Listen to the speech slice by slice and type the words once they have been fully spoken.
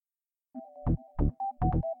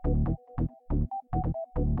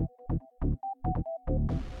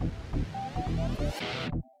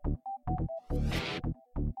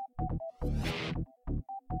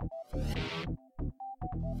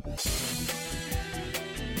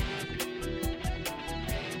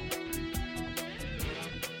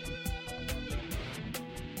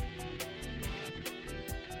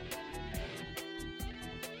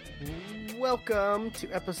welcome to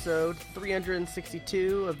episode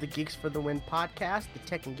 362 of the Geeks for the Win podcast, the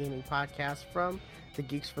tech and gaming podcast from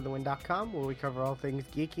thegeeksforthewin.com, where we cover all things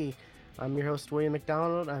geeky. I'm your host, William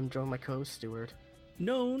McDonald. I'm joined by my co-host, Stuart.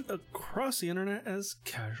 Known across the internet as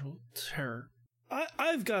Casual Terror.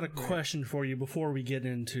 I've got a question for you before we get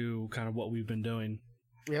into kind of what we've been doing.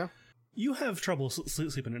 Yeah? You have trouble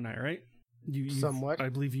sleeping at night, right? Somewhat. I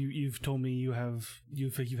believe you've told me you've had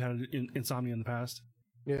insomnia in the past.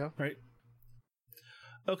 Yeah. Right?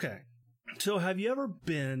 Okay. So have you ever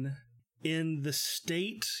been in the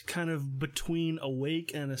state kind of between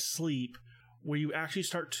awake and asleep where you actually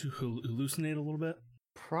start to hallucinate a little bit?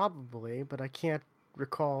 Probably, but I can't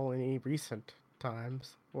recall any recent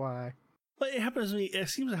times. Why? But it happens to me. It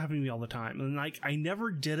seems to happen to me all the time. And like, I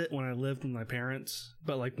never did it when I lived with my parents,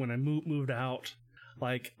 but like when I moved out,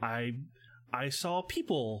 like I saw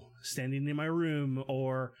people standing in my room,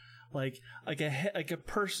 or like a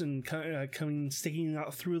person coming sticking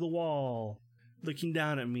out through the wall, looking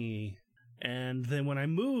down at me. And then when I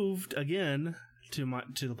moved again to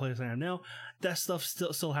the place I am now, that stuff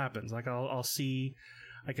still happens. Like I'll see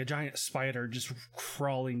like a giant spider just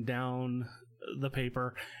crawling down the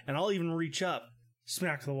paper, and I'll even reach up,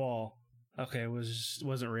 smack the wall. Okay, it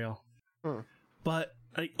wasn't real. But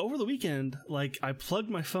like over the weekend, like I plugged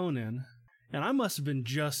my phone in, and I must have been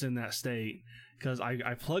just in that state because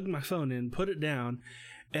I plugged my phone in, put it down,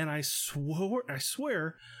 and I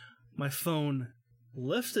swear my phone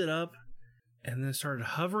lifted up and then started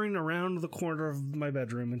hovering around the corner of my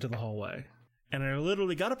bedroom into the hallway. And I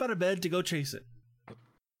literally got up out of bed to go chase it.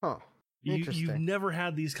 Huh. You've never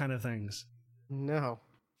had these kind of things. No.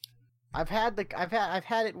 I've had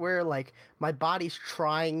it where like my body's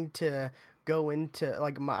trying to go into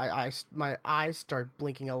like my eyes start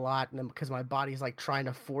blinking a lot, and because my body's like trying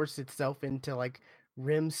to force itself into like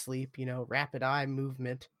REM sleep, rapid eye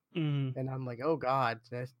movement. Mm-hmm. And I'm like, oh god,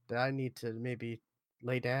 I need to maybe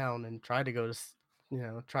lay down and try to go to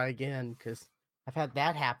try again, because I've had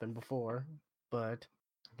that happen before, but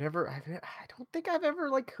I don't think I've ever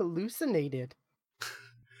like hallucinated.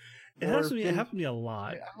 It happened to me a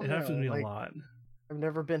lot. It happens to me a like, lot. I've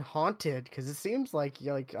never been haunted, because it seems like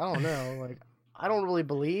I don't know, like I don't really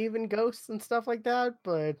believe in ghosts and stuff like that,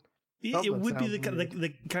 but it would be the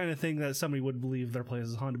kind of thing that somebody would believe their place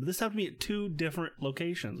is haunted. But this happened to me at two different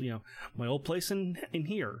locations. My old place in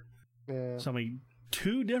here. Yeah. So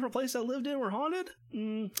two different places I lived in were haunted.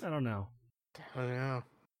 I don't know. I don't know.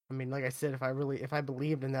 I mean, like I said, if I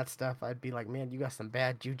believed in that stuff, I'd be like, man, you got some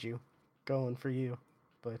bad juju going for you.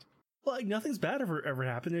 But well, like nothing's bad ever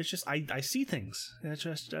happened. It's just I see things. That's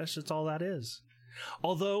just all that is.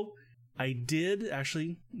 Although I did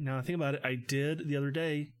actually, now I think about it, I did the other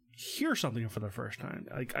day hear something for the first time.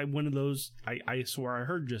 Like one of those, I swear I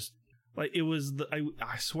heard just like it was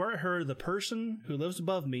I swear I heard the person who lives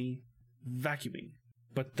above me vacuuming,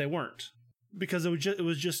 but they weren't, because it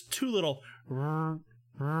was just too little, but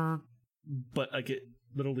like it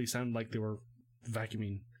literally sounded like they were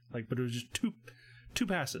vacuuming, like, but it was just two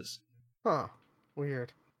passes. Huh.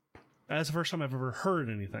 Weird. That's the first time I've ever heard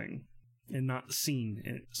anything and not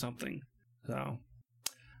seen something. So,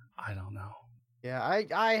 I don't know. Yeah,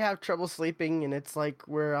 I have trouble sleeping, and it's like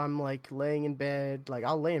where I'm like laying in bed, like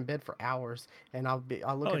I'll lay in bed for hours, and I'll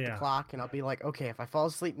look at the clock, and I'll be like, okay, if I fall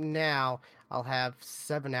asleep now, I'll have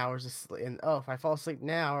 7 hours of sleep, and if I fall asleep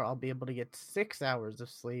now, I'll be able to get 6 hours of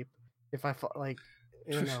sleep. If I fall, like,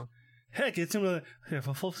 Heck, it's similar. If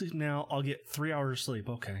I fall asleep now, I'll get 3 hours of sleep.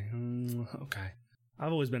 Okay. Okay.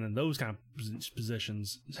 I've always been in those kind of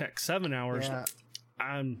positions. Heck, 7 hours. Yeah.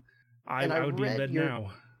 I would be in bed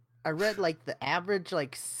now. I read like the average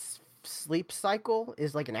like sleep cycle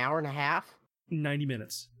is like an hour and a half. 90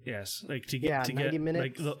 minutes. Yes. Like to get 90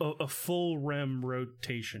 minutes. Like a full REM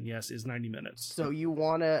rotation. Yes, is 90 minutes. So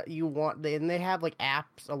and they have like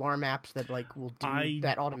apps, alarm apps that like will do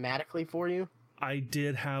that automatically for you. I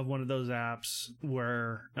did have one of those apps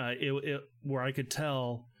where where I could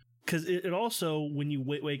tell, because it also, when you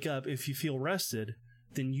wake up, if you feel rested,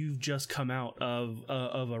 then you've just come out of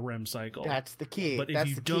a REM cycle. That's the key. But if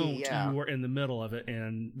you don't, you are in the middle of it,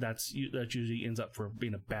 and that usually ends up for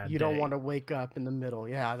being a bad day. You don't want to wake up in the middle.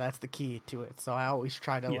 Yeah, that's the key to it. So I always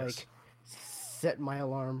try to like set my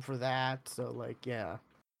alarm for that. So like, that's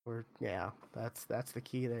the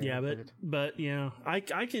key there. Yeah, but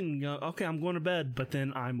I can go, okay, I'm going to bed, but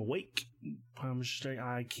then I'm awake.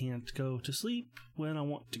 I can't go to sleep when I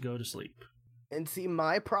want to go to sleep. And see,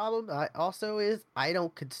 my problem also is I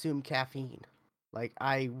don't consume caffeine. Like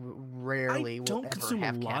I rarely will ever have caffeine. I don't consume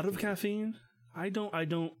a lot of caffeine. I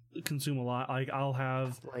don't consume a lot. Like I'll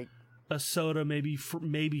have like a soda maybe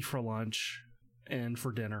for lunch, and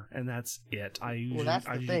for dinner, and that's it. I that's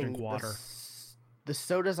the usually thing. drink water. The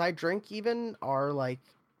sodas I drink even are like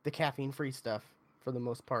the caffeine-free stuff for the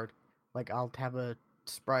most part. Like I'll have a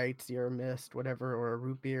Sprite, Sierra Mist, whatever, or a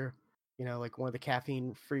root beer. Like one of the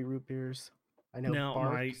caffeine-free root beers. I know Now,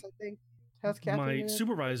 Barks, I think, has caffeine my in it.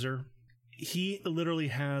 supervisor, he literally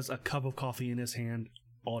has a cup of coffee in his hand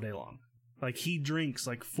all day long. Like, he drinks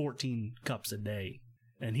like 14 cups a day.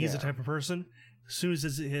 And he's the type of person, as soon as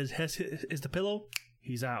his the pillow,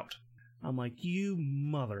 he's out. I'm like, you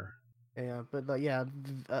mother. Yeah, but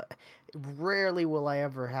rarely will I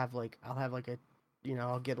ever have I'll have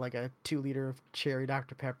I'll get like a 2 liter of cherry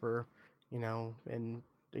Dr. Pepper, and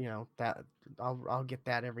that I'll get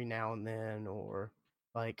that every now and then, or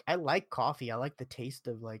like I like coffee. I like the taste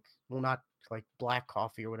of not like black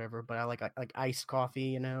coffee or whatever, but I like iced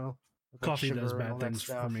coffee, with Coffee does sugar and all bad that things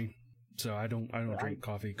stuff. for me. So I don't drink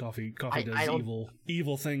coffee. Coffee does I don't,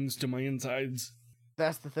 evil things to my insides.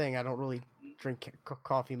 That's the thing. I don't really drink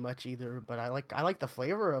coffee much either, but I like the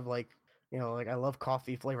flavor of I love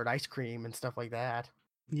coffee flavored ice cream and stuff like that.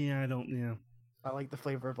 Yeah, I don't. Yeah, I like the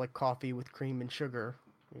flavor of like coffee with cream and sugar,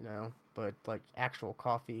 but like actual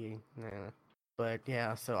coffee, But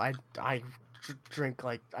yeah, so I drink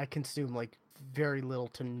I consume like very little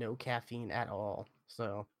to no caffeine at all,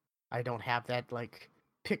 so I don't have that like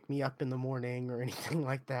pick me up in the morning or anything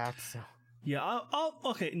like that. So yeah. I'll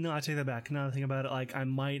okay. No, I take that back. Now that I think about it, like I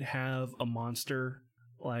might have a Monster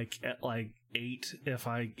like at like 8 if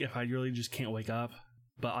I really just can't wake up.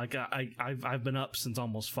 But like I've been up since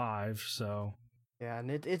almost 5, so yeah,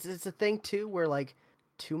 and it's a thing too where like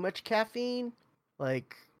too much caffeine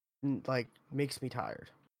like makes me tired.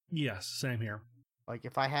 yes, same here. Like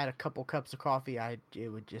if I had a couple cups of coffee, I'd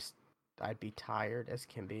be tired as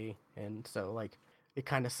can be, and so like it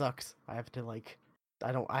kind of sucks. I have to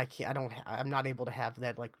I'm not able to have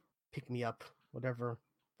that like pick me up whatever.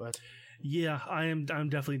 But yeah, I'm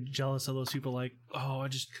definitely jealous of those people. Like, oh, I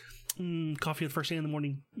just coffee the first thing in the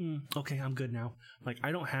morning. Okay, I'm good now. Like,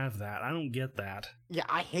 I don't have that. I don't get that. Yeah,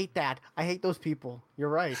 I hate that. I hate those people. You're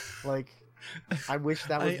right. Like, I wish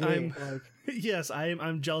that was me. Like, yes,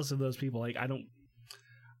 I'm jealous of those people. Like,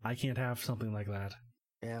 I can't have something like that.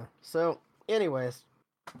 Yeah. So, anyways,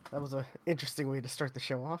 that was an interesting way to start the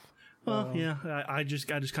show off. Well, yeah, I just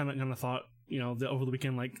kind of thought, over the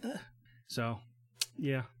weekend, like, so,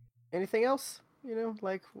 yeah. Anything else?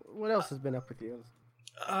 Like, what else has been up with you?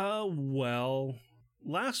 Well,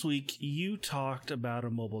 last week you talked about a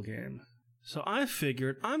mobile game. So I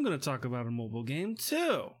figured I'm going to talk about a mobile game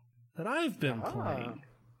too that I've been playing.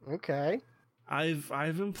 Okay. I've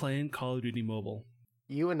been playing Call of Duty Mobile.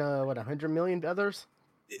 You and 100 million others?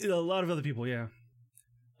 A lot of other people, yeah.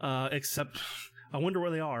 Except I wonder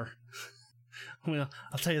where they are. Well,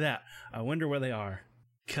 I'll tell you that. I wonder where they are.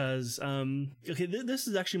 Because, okay, this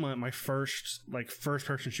is actually my first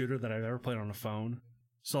person shooter that I've ever played on a phone.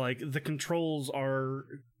 So, like, the controls are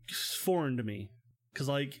foreign to me. Because,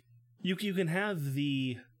 like, you can have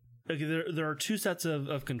the... Okay, there are 2 sets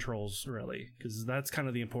of controls, really. Because that's kind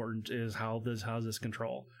of the important, is how's this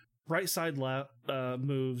control. Right side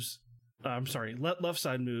moves... left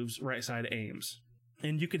side moves, right side aims.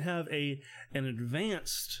 And you can have an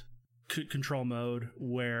advanced control mode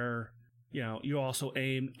where... you also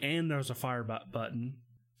aim, and there's a fire button,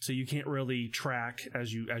 so you can't really track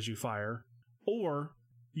as you fire. Or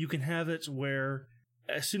you can have it where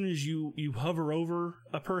as soon as you hover over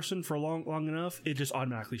a person for long enough, it just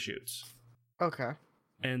automatically shoots. Okay.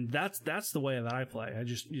 And that's the way that I play. I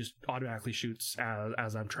just automatically shoots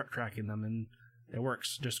as I'm tracking them, and it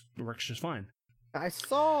works just fine. I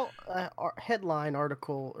saw a headline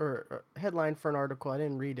article or headline for an article. I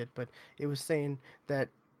didn't read it, but it was saying that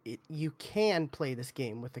you can play this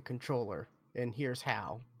game with a controller, and here's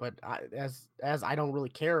how. But as I don't really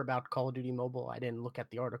care about Call of Duty Mobile, I didn't look at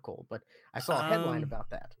the article, but I saw a headline about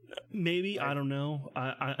that. Maybe, I don't know.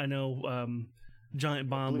 I know Giant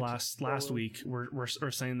Bomb last week were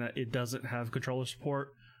saying that it doesn't have controller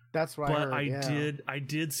support. That's right. But I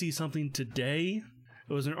did see something today.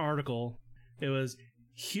 It was an article. It was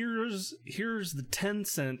here's the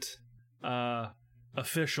Tencent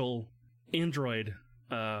official Android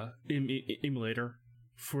emulator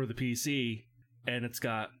for the PC, and it's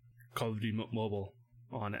got Call of Duty Mobile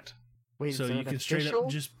on it. Wait, so you can straight up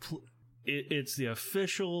just it's the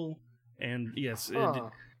official, and yes,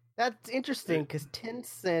 that's interesting because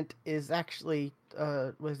Tencent is actually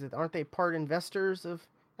aren't they part investors of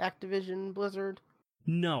Activision Blizzard?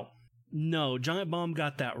 No, Giant Bomb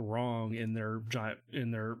got that wrong in their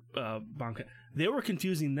bomb. They were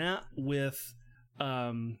confusing that with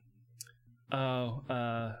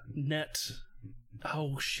net.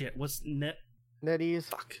 Oh shit! What's net? NetEase.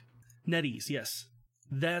 Fuck. NetEase, yes.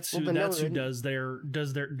 That's who does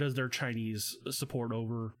their Chinese support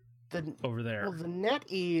over there. Well, the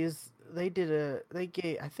NetEase, I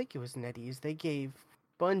think it was NetEase. They gave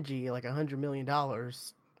Bungie like $100 million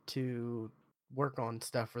to work on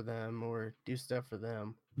stuff for them or do stuff for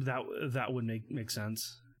them. That would make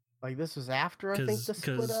sense. Like this was after I think the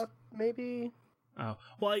split up, maybe. Oh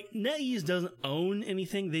well, like NetEase doesn't own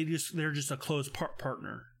anything. They're just a close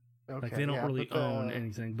partner. Okay, like they don't really own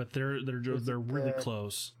anything, but they're really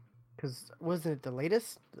close. Because wasn't it the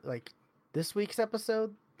latest, like this week's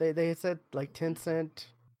episode? They said like Tencent.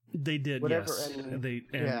 They did, whatever, yes.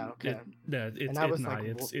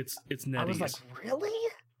 It's NetEase. I was like, really?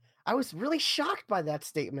 I was really shocked by that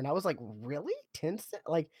statement. I was like, really? Tencent?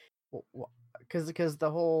 Like, because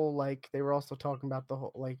the whole, like, they were also talking about the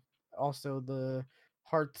whole, like, also the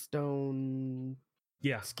Hearthstone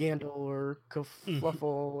scandal or kerfluffle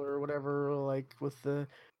or whatever, like with the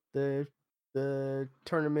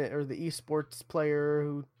tournament or the esports player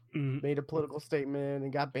who made a political statement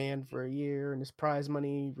and got banned for a year and his prize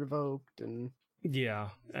money revoked and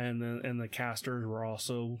and the casters were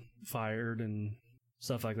also fired and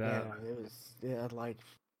stuff like that. Yeah, it was like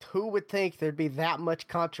who would think there'd be that much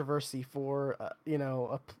controversy for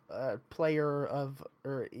a player of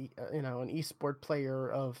or an esport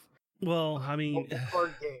player of I mean a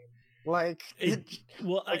card game. Like, you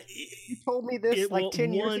told me this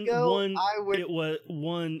 10 years ago. I would. It was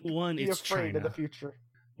one. Be it's afraid China. Of the future.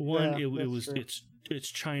 It's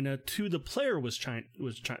China. Two, the player was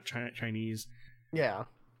Chinese. Yeah.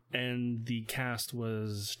 And the cast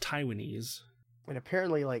was Taiwanese. And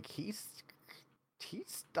apparently, like he's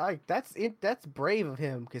like that's brave of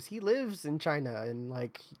him because he lives in China and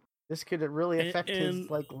like. This could really affect his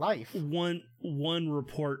like life. One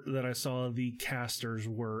report that I saw, the casters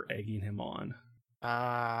were egging him on.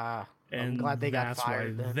 I'm glad they got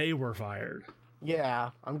fired. That's why they were fired.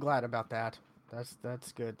 Yeah, I'm glad about that.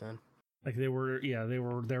 That's good then. Like they were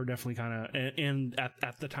definitely kind of. And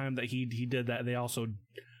at the time that he did that, they also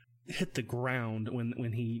hit the ground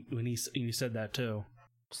when he said that too.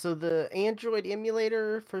 So the Android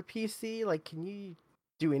emulator for PC, like, can you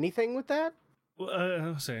do anything with that?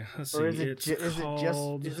 Let's see. Or is it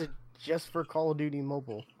just for Call of Duty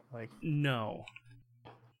Mobile? Like no,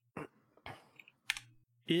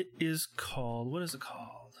 it is called. What is it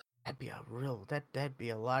called? That'd be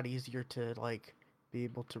a lot easier to like be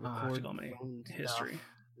able to record history.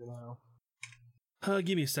 Stuff,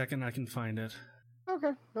 Give me a second. I can find it.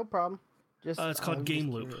 Okay, no problem. It's called Game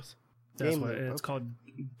Loop. That's what it's called.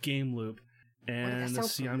 Game Loop. And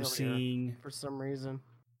let's see. I'm seeing for some reason.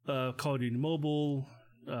 Call of Duty Mobile,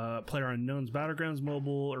 PlayerUnknown's Battlegrounds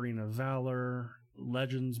Mobile, Arena of Valor,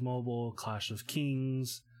 Legends Mobile, Clash of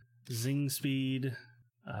Kings, Zing Speed,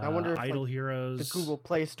 I wonder if, Idle Heroes. The Google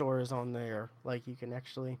Play Store is on there. Like you can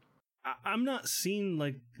actually. I'm not seeing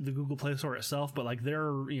like the Google Play Store itself, but like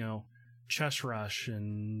their Chess Rush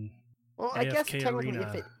and I guess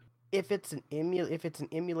technically if it's an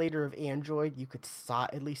emulator of Android, you could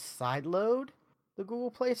at least sideload the Google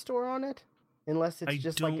Play Store on it. Unless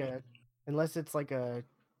it's like a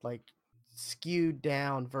skewed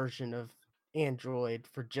down version of Android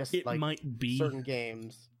for just certain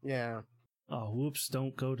games. Yeah. Oh, whoops,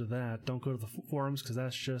 don't go to that. Don't go to the forums because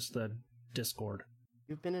that's just the Discord.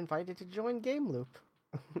 You've been invited to join Game Loop.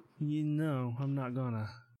 I'm not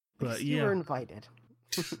gonna. But you were invited.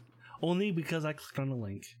 Only because I clicked on the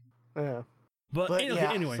link. Yeah. But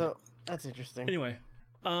anyway. So that's interesting. Anyway.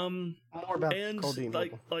 More about Call of Duty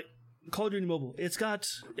Mobile. Like Call of Duty Mobile, it's got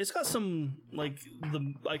some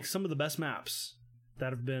some of the best maps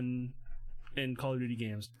that have been in Call of Duty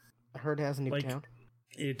games. I heard it has Nuketown.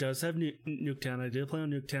 It does have Nuketown. I did play on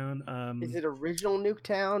Nuketown. Is it original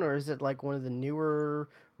Nuketown or is it like one of the newer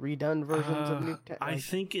redone versions of Nuketown? I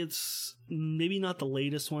think it's maybe not the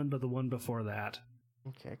latest one, but the one before that.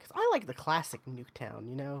 Okay, because I like the classic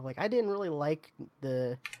Nuketown. Like I didn't really like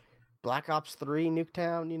the Black Ops 3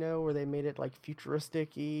 Nuketown, where they made it like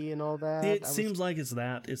futuristic-y and all that. It seems like it's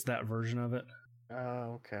that version of it.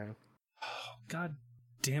 Oh, okay. Oh, God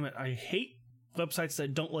damn it. I hate websites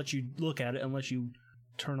that don't let you look at it unless you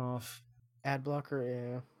turn off ad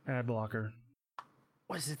blocker, yeah. Ad blocker.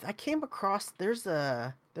 What is it? I came across there's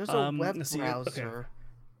a web browser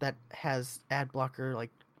that has ad blocker like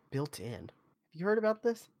built in. Have you heard about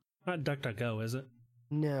this? Not DuckDuckGo, is it?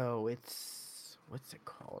 No, what's it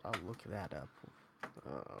called? I'll look that up.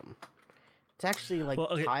 It's actually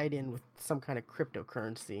tied in with some kind of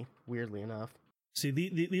cryptocurrency, weirdly enough. See,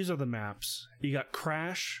 these are the maps. You got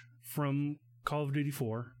Crash from Call of Duty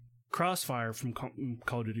 4. Crossfire from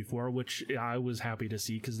Call of Duty 4, which I was happy to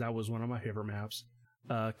see because that was one of my favorite maps.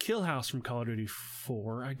 Kill House from Call of Duty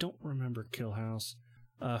 4. I don't remember Kill House.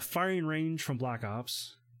 Firing Range from Black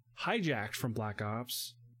Ops. Hijacked from Black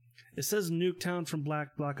Ops. It says Nuketown from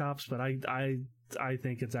Black Ops, but I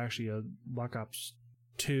think it's actually a Black Ops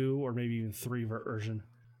 2 or maybe even 3 version.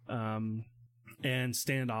 And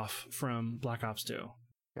Standoff from Black Ops 2.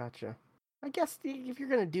 Gotcha. I guess if you're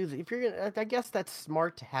gonna do I guess that's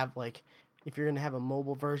smart to have, like, if you're gonna have a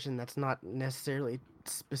mobile version that's not necessarily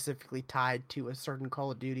specifically tied to a certain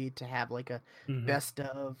Call of Duty, to have like a best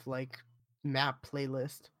of like map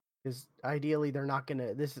playlist. Because ideally they're not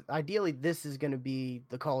gonna this is gonna be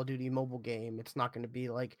the Call of Duty mobile game. It's not gonna be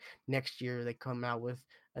like next year they come out with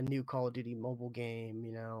a new Call of Duty mobile game,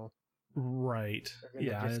 you know. Right.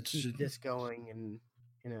 They're gonna just keep this going and,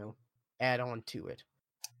 you know, add on to it.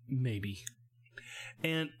 Maybe.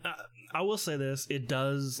 And I will say this, it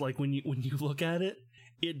does, like, when you look at it,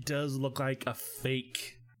 it does look like a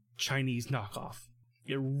fake Chinese knockoff.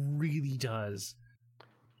 It really does.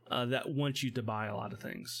 That wants you to buy a lot of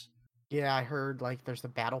things. Yeah, I heard, like, there's a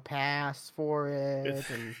battle pass for it. And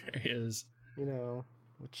there is. You know,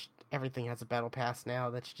 which everything has a battle pass now.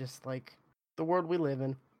 That's just, like, the world we live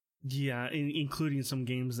in. Yeah, including some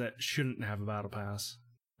games that shouldn't have a battle pass.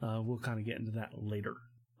 We'll kind of get into that later.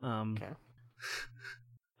 Okay.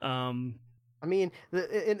 I mean, when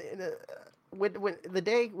the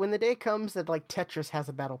day comes that like Tetris has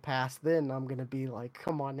a battle pass, then I'm gonna be like,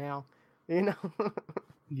 come on now, you know.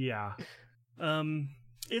 Yeah.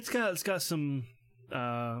 It's got some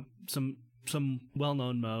well-known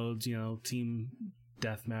modes, you know, team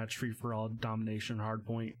deathmatch, free for all, domination,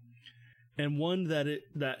 hardpoint, and one that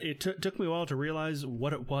it took me a while to realize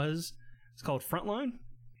what it was. It's called Frontline.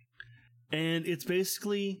 And it's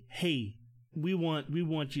basically, hey, we want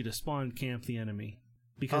you to spawn camp the enemy,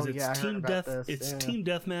 because team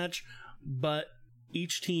deathmatch, but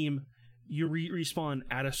each team you respawn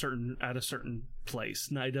at a certain place.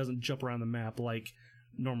 Now it doesn't jump around the map like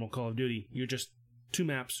normal Call of Duty. You're just 2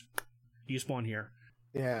 maps, you spawn here.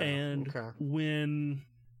 Yeah. And when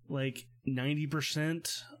like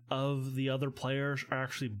 90% of the other players are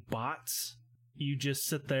actually bots, you just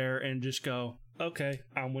sit there and just go, okay,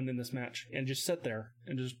 I'm winning this match, and just sit there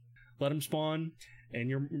and just let them spawn, and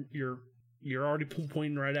you're already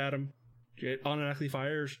pointing right at them. It automatically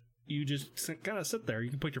fires. You just kind of sit there. You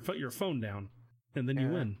can put your phone down, and then you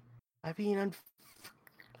win. I mean,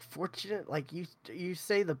 unfortunate. Like you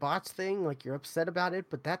say the bots thing, like you're upset about it,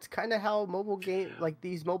 but that's kind of how mobile game, like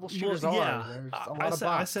these mobile shooters are. There's a lot of bots.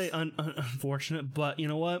 I say unfortunate, but you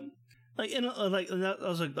know what? Like, that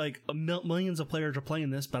was like millions of players are playing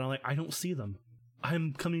this, but I don't see them.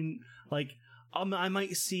 I'm coming, like, I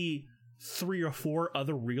might see 3 or 4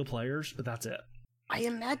 other real players, but that's it. I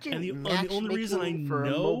imagine and the only reason I for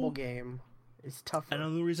know a mobile game is tougher. And the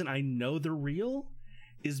only reason I know they're real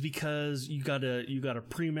is because you got a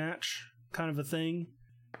pre-match kind of a thing,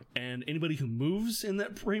 and anybody who moves in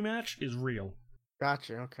that pre-match is real.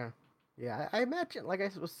 Gotcha. Okay. Yeah, I imagine.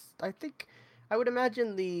 I think I would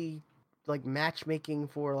imagine the like matchmaking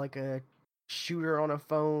for like a shooter on a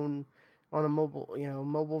phone, on a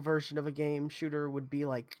mobile version of a game shooter would be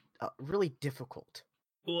like really difficult.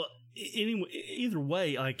 Well, anyway, either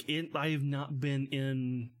way, like I have not been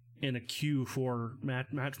in a queue for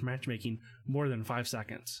matchmaking more than 5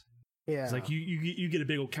 seconds. Yeah, it's like you get a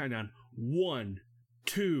big old countdown. 1,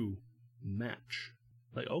 2, match.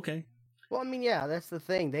 Like, okay. Well, I mean, yeah, that's the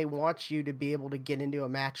thing. They want you to be able to get into a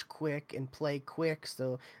match quick and play quick,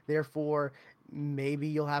 so therefore maybe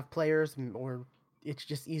you'll have players, or it's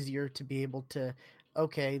just easier to be able to,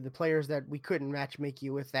 okay, the players that we couldn't matchmake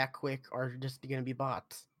you with that quick are just going to be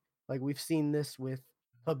bots. Like, we've seen this with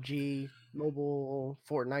PUBG Mobile,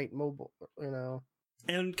 Fortnite Mobile, you know.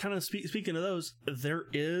 And kind of speaking of those, there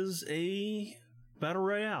is a Battle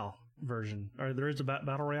Royale version, or there is a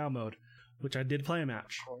Battle Royale mode, which I did play a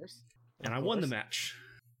match. Of course. And I won the match.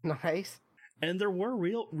 Nice. And there were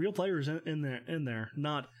real players in there.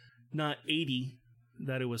 Not 80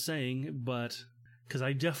 that it was saying, but because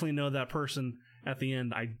I definitely know that person at the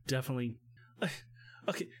end. I definitely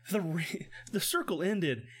okay. The circle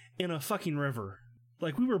ended in a fucking river.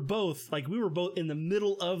 Like we were both in the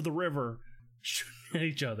middle of the river shooting at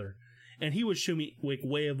each other, and he was shooting me like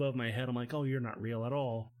way above my head. I'm like, oh, you're not real at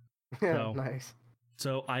all. So, nice.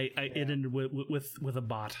 So it ended with a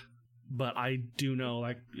bot. But I do know,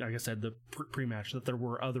 like I said, the pre-match, that there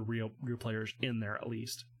were other real players in there at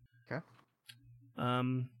least. Okay.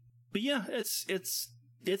 But yeah, it's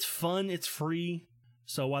fun. It's free,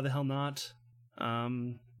 so why the hell not?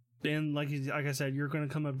 And like I said, you're going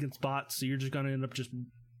to come up against bots, so you're just going to end up just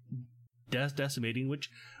decimating, which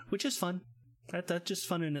is fun. That's just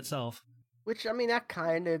fun in itself. Which, I mean, that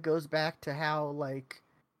kind of goes back to how, like,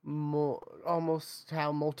 almost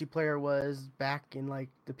how multiplayer was back in, like,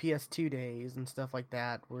 the PS2 days and stuff like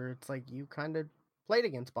that, where it's like you kind of played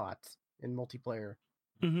against bots in multiplayer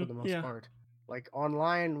for the most part. Like,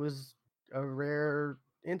 online was a rare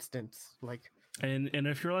instance. Like, and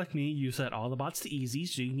if you're like me, you set all the bots to easy,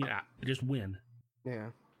 so you can just win. Yeah.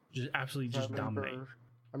 Just absolutely just dominate.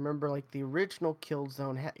 I remember, like, the original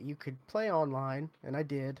Killzone, you could play online, and I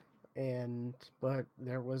did, but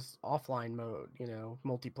there was offline mode,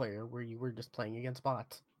 multiplayer, where you were just playing against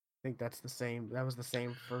bots. I think that was the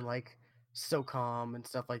same for, like, SOCOM and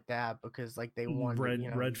stuff like that, because, like, they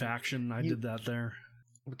wanted, Red Faction, I did that there.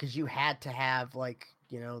 Because you had to have, like,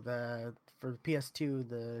 for the PS2,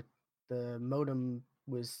 the modem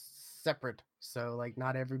was separate, so, like,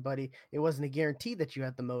 not everybody, it wasn't a guarantee that you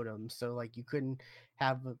had the modem, so, like, you couldn't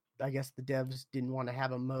have I guess the devs didn't want to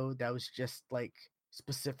have a mode that was just, like,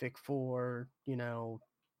 specific for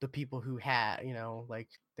the people who had, like,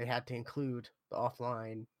 they had to include the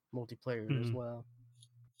offline multiplayer as well.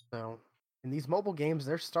 So in these mobile games,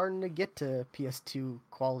 they're starting to get to PS2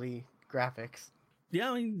 quality graphics. Yeah,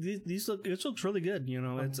 I mean, it looks really good.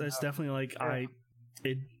 It's definitely like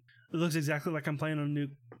it looks exactly like I'm playing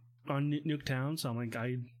on Nuketown. So I'm like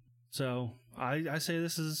I say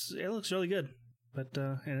it looks really good. But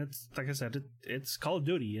and it's like I said, it's Call of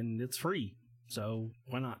Duty and it's free, so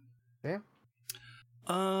why not? Yeah.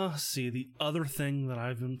 Let's see the other thing that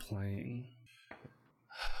I've been playing.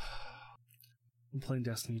 I'm playing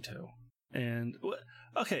Destiny 2, and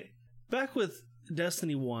okay, back with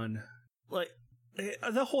Destiny 1, like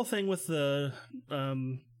the whole thing with the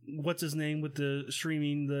what's his name with the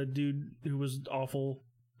streaming, the dude who was awful.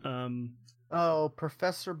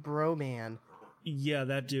 Professor Broman. Yeah,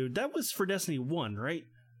 that dude. That was for Destiny 1, right?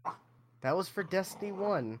 That was for Destiny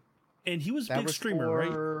 1. And he was a big streamer,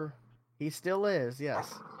 right? He still is,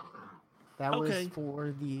 yes. That was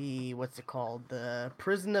for the, what's it called? The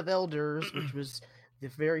Prison of Elders, which was the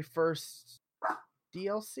very first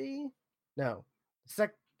DLC? No.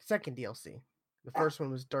 Second DLC. The first one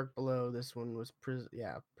was Dark Below. This one was Prison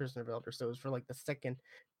of Elders. So it was for, like, the second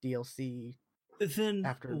DLC. Then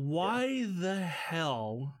why the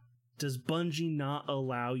hell does Bungie not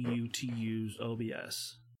allow you to use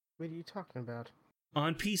OBS? What are you talking about?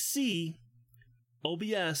 On PC,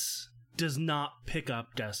 OBS does not pick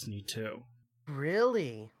up Destiny 2.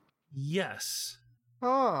 Really? Yes.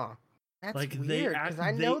 Huh. That's like weird, because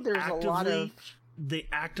I know there's a lot of... They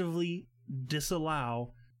actively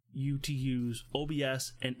disallow you to use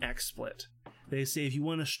OBS and XSplit. They say if you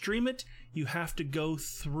want to stream it, you have to go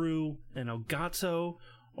through an Elgato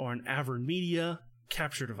or an AverMedia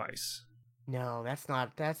capture device. No, that's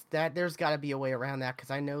not. There's got to be a way around that, because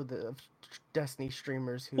I know the Destiny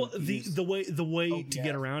streamers who. Well, the way to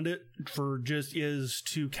get around it is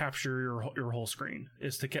to capture your whole screen,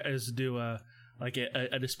 is to do a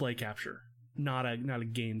display capture, not a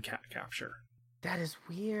game capture. That is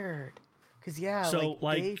weird, because So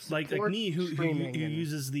like me who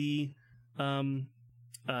uses the NVIDIA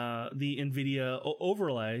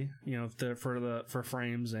overlay, for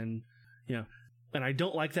frames, and and I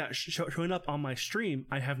don't like that showing up on my stream.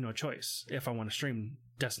 I have no choice if I want to stream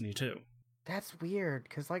Destiny 2. That's weird,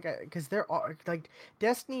 because there are, like,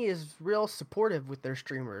 Destiny is real supportive with their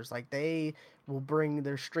streamers. Like, they will bring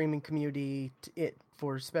their streaming community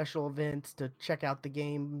for special events to check out the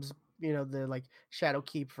games, the, like,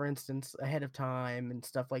 Shadowkeep, for instance, ahead of time and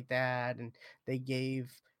stuff like that. And they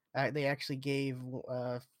actually gave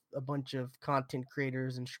a bunch of content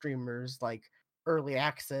creators and streamers, like, early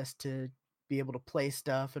access to be able to play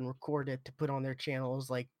stuff and record it to put on their channels,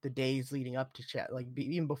 like, the days leading up to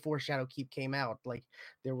even before Shadowkeep came out. Like,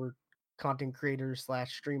 there were content creators /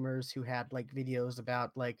 streamers who had, like, videos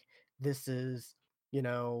about, like, this is,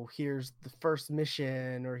 here's the first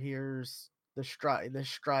mission, or here's the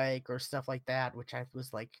strike or stuff like that, which I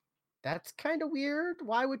was like, that's kind of weird.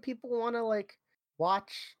 Why would people want to, like,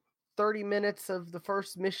 watch 30 minutes of the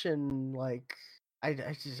first mission? Like, I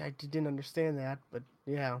didn't understand that, but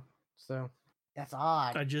yeah, so that's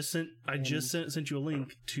odd. I just sent you a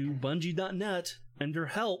link to Bungie.net under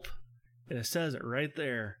help, and it says it right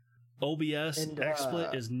there. OBS and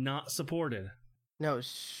XSplit is not supported. No,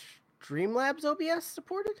 Streamlabs OBS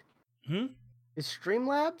supported? Is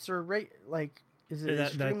Streamlabs is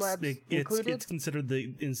Streamlabs included? It's considered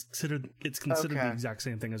the exact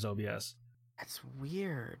same thing as OBS. That's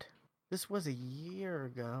weird. This was a year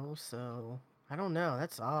ago, so I don't know.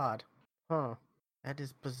 That's odd. Huh. That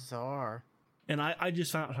is bizarre. And I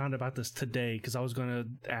just found about this today, because I was going to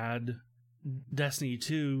add Destiny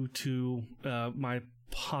 2 to my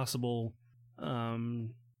possible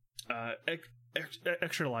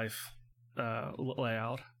extra life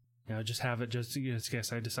layout. Just have it just in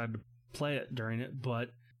case I decide to play it during it, but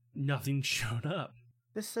nothing showed up.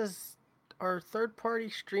 This says our third-party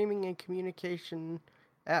streaming and communication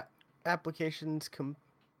applications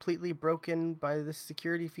completely broken by this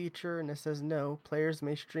security feature, and it says no, players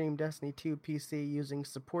may stream Destiny 2 PC using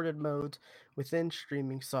supported modes within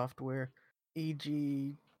streaming software,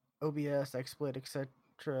 e.g. OBS, XSplit,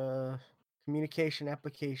 etc. Communication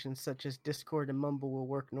applications such as Discord and Mumble will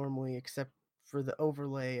work normally except for the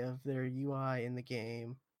overlay of their UI in the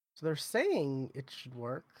game. So they're saying it should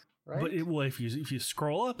work, right? But if you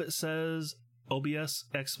scroll up, it says OBS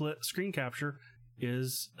XSplit screen capture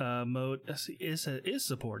is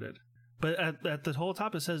supported, but at the whole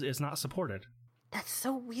top it says it's not supported. That's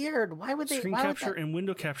so weird. Why would they? Screen capture and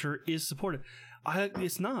window capture is supported.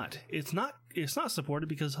 It's not supported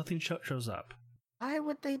because nothing shows up. Why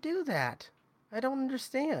would they do that? I don't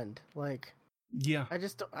understand. Yeah, I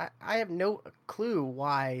just I have no clue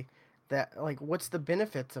why that. What's the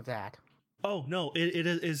benefits of that? Oh no, it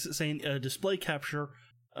is saying display capture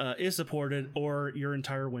is supported or your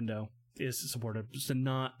entire window is supported. So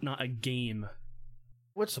not a game.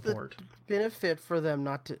 What's support. The benefit for them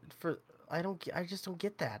not to? I just don't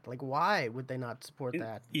get that. Why would they not support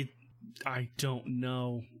that? I don't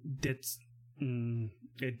know.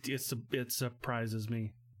 It surprises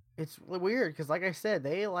me. It's weird because, like I said,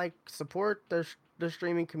 they support the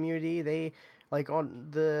streaming community. They on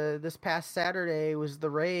this past Saturday was the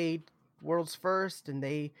raid, world's first, and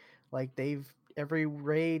they've every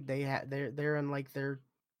raid they're in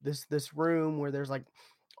this room where there's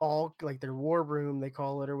all their war room, they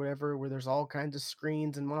call it, or whatever, where there's all kinds of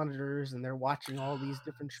screens and monitors, and they're watching all these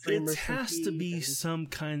different streamers. It has to be some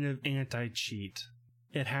kind of anti-cheat.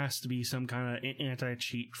 It has to be some kind of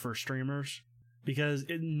anti-cheat for streamers, because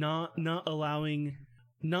not allowing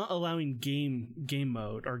game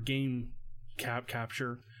mode or game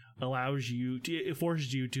capture it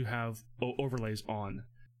forces you to have overlays on,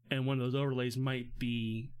 and one of those overlays might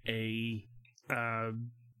be an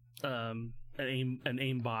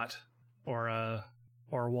aimbot or a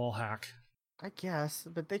wall hack. I guess,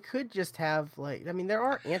 but they could just have there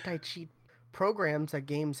are anti-cheat programs that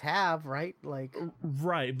games have, right?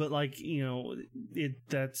 Right, but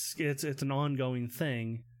it's an ongoing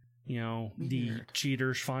thing. Weird. The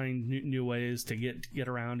cheaters find new ways to get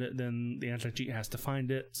around it, then the anti-cheat has to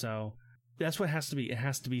find it. So that's what it has to be. It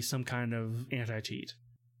has to be some kind of anti-cheat.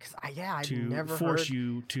 I've never force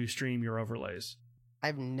you to stream your overlays.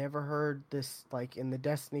 I've never heard this in the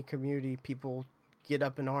Destiny community. People get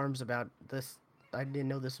up in arms about this. I didn't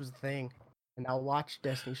know this was a thing, and I'll watch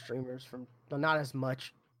Destiny streamers from not as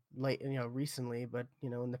much recently, but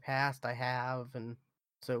in the past I have, and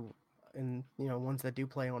so. And ones that do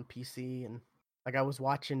play on PC, and I was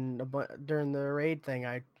watching during the raid thing,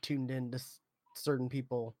 I tuned in to certain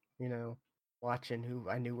people watching who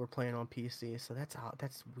I knew were playing on PC. So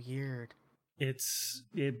that's weird. It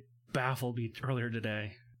baffled me earlier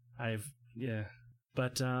today.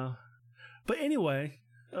 But anyway,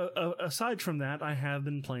 aside from that, I have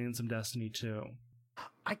been playing some Destiny 2.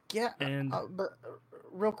 I get, but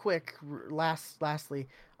real quick, lastly,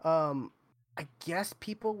 I guess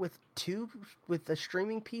people with the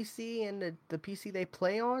streaming PC and the PC they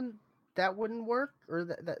play on, that wouldn't work, or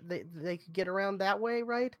that they could get around that way,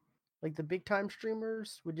 right? The big time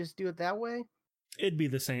streamers would just do it that way. It'd be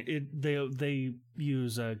the same. They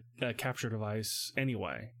use a capture device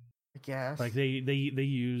anyway. I guess they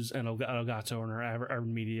use an Elgato or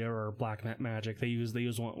Urban Media or Black Magic. They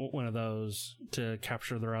use one of those to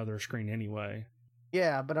capture their other screen anyway.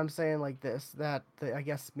 Yeah, but I'm saying I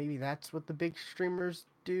guess maybe that's what the big streamers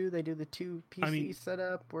do. They do the two PC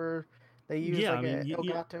setup where they use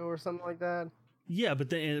Elgato or something like that. Yeah, but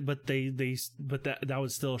that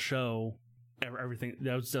would still show everything.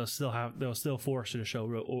 They'll still force you to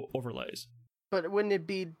show overlays. But wouldn't it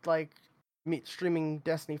be streaming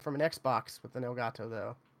Destiny from an Xbox with an Elgato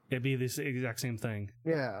though? It'd be the exact same thing.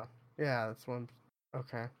 Yeah, that's one.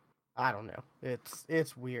 Okay. I don't know.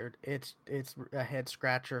 It's weird. It's a head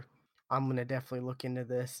scratcher. I'm gonna definitely look into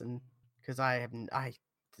this, and because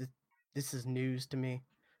this is news to me.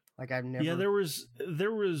 I've never. Yeah, there was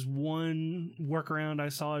one workaround I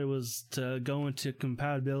saw. It was to go into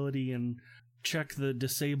compatibility and check the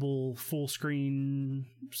disable full screen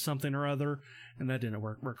something or other, and that didn't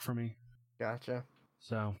work for me. Gotcha.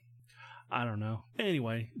 So I don't know.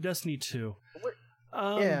 Anyway, Destiny 2.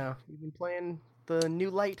 Yeah, you've been playing the new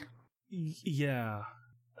light. Yeah,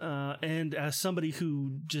 and as somebody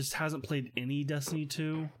who just hasn't played any Destiny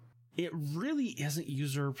 2, it really isn't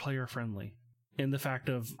user player friendly. In the fact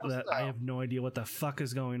of that I have no idea what the fuck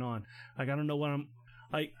is going on. Like, I don't know what I'm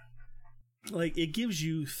like. Like, it gives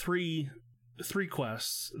you three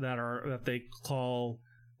quests that they call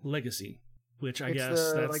Legacy, which I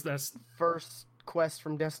guess that's first quest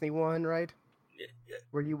from Destiny 1, right?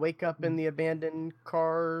 Where you wake up in the abandoned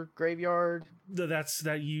car graveyard.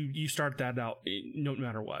 You start that out no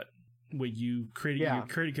matter what. When you create a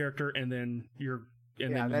character, and then you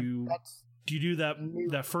do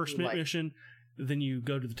that first mission, then you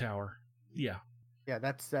go to the tower. Yeah,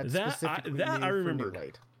 that's specifically that I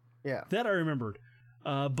remembered. Yeah, that I remembered.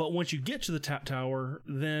 But once you get to the tower,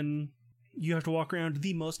 then you have to walk around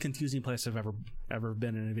the most confusing place I've ever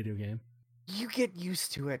been in a video game. You get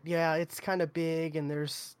used to it. Yeah, it's kind of big, and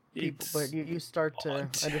there's people, but you start to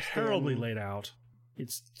understand. It's terribly laid out.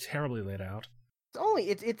 It's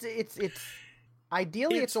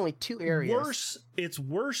ideally it's only 2 areas. It's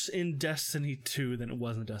worse in Destiny 2 than it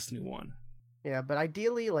was in Destiny 1. Yeah, but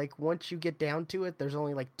ideally, like, once you get down to it, there's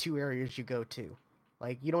only like 2 areas you go to.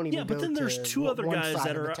 Like, you don't even go to. Yeah, but then there's 2 other guys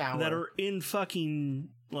that are in fucking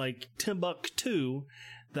like Timbuktu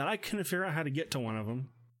that I couldn't figure out how to get to one of them.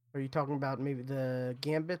 Are you talking about maybe the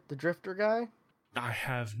Gambit, the Drifter guy? I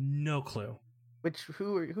have no clue.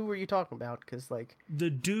 Who are you talking about? Because like the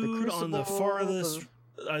dude on the farthest,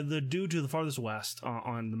 the dude to the farthest west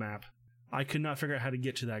on the map. I could not figure out how to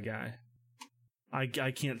get to that guy.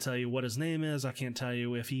 I can't tell you what his name is. I can't tell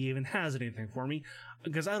you if he even has anything for me,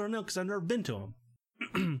 because I don't know, because I've never been to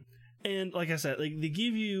him. And like I said, like, they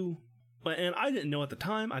give you, and I didn't know at the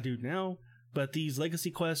time, I do now, but these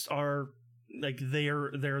legacy quests are like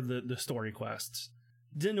they're the story quests.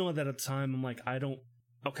 Didn't know that at the time. I'm like, I don't.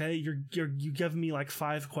 Okay, you giving me like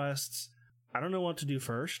 5 quests. I don't know what to do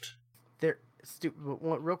first.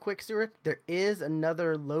 Real quick, Stuart. There is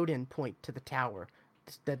another load-in point to the tower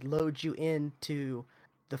that loads you into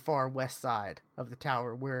the far west side of the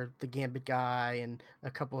tower, where the Gambit guy and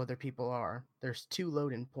a couple other people are. There's 2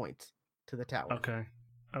 load-in points to the tower. Okay.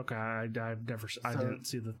 I didn't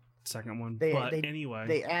see the second one. Anyway,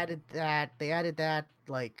 they added that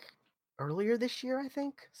like earlier this year, I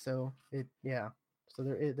think. So So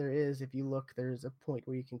there is, if you look, there's a point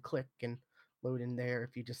where you can click and load in there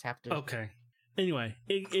if you just have to. Okay. Anyway,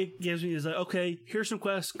 it gives me, is like, okay, here's some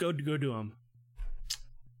quests, go do them.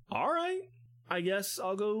 All right. I guess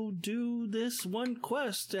I'll go do this one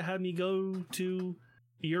quest to have me go to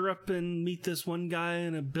Europe and meet this one guy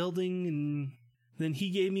in a building, and then he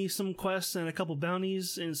gave me some quests and a couple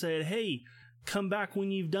bounties and said, hey, come back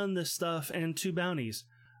when you've done this stuff, and 2 bounties.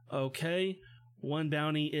 Okay. One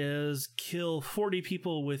bounty is kill 40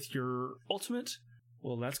 people with your ultimate.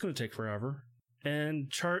 Well, that's going to take forever. And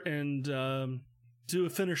do a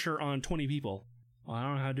finisher on 20 people. Well, I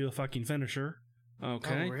don't know how to do a fucking finisher.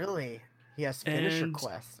 Okay. Oh, really? Yes, finisher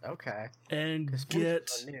quests. Okay. And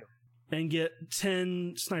get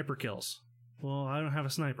 10 sniper kills. Well, I don't have a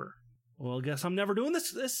sniper. Well, I guess I'm never doing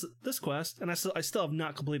this quest, and I still have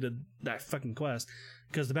not completed that fucking quest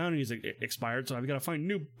because the bounty is expired. So I've got to find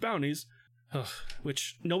new bounties. Ugh,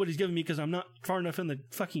 which nobody's giving me because I'm not far enough in the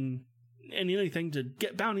fucking anything to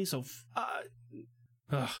get bounties. So,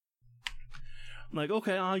 I'm like,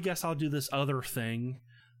 okay, I guess I'll do this other thing,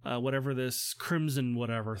 whatever this Crimson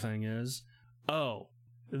whatever thing is. Oh,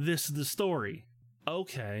 this is the story.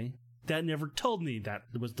 Okay, that never told me that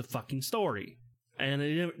was the fucking story, and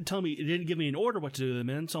it didn't give me an order what to do them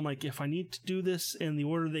in. So I'm like, if I need to do this in the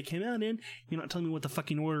order they came out in, you're not telling me what the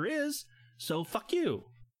fucking order is. So fuck you.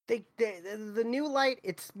 The new light,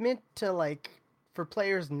 it's meant to, like, for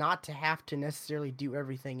players not to have to necessarily do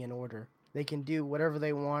everything in order. They can do whatever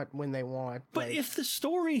they want when they want. But like, if the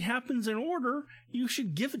story happens in order, you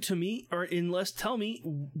should give it to me, or unless tell me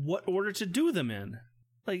what order to do them in.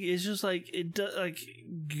 Like, it's just like,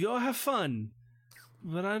 go have fun.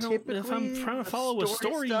 But I don't. If I'm trying to follow a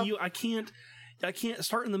story, I can't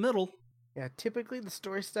start in the middle. Yeah, typically the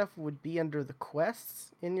story stuff would be under the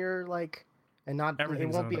quests in your like. And not it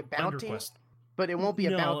won't be a bounty, but it won't be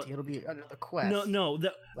a bounty. It'll be under the quest. No,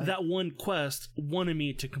 that one quest wanted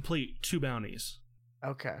me to complete 2 bounties.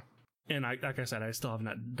 Okay. And like I said, I still have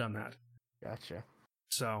not done that. Gotcha.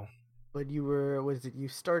 So. But you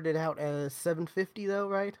started out as 750 though,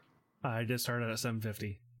 right? I did start out at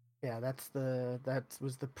 750. Yeah, that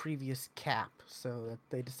was the previous cap, so that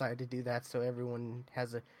they decided to do that so everyone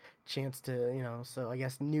has a chance to, so I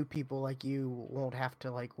guess new people like you won't have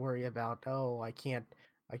to like worry about, oh, I can't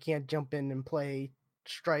jump in and play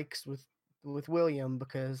strikes with William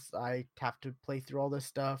because I have to play through all this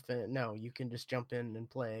stuff. And no, you can just jump in and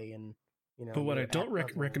play, and But what I don't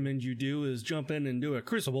recommend you do is jump in and do a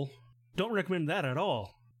Crucible. Don't recommend that at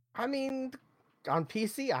all. I mean, on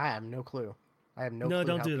PC, I have no clue. I have no No, clue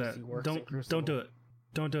don't how do that. PC works in Don't do Crucible. it.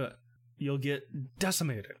 Don't do it. You'll get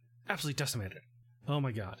decimated. Absolutely decimated. Oh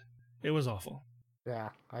my god. It was awful. Yeah,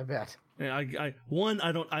 I bet. I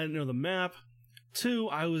didn't know the map. Two,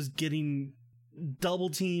 I was getting double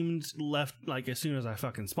teamed left like as soon as I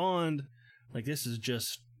fucking spawned. Like this is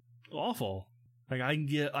just awful. Like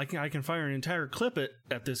I can fire an entire clip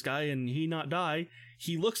at this guy and he not die.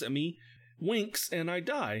 He looks at me, winks, and I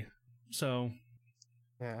die. So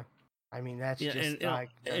Yeah. I mean, that's yeah, just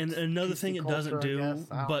and another PC thing it culture, doesn't do, I guess.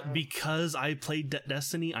 I don't but know. because I played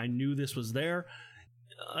Destiny, I knew this was there.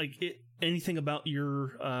 Like anything about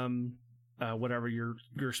your whatever your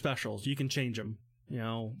specials, you can change them. You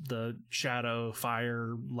know, the shadow,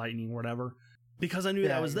 fire, lightning, whatever. Because I knew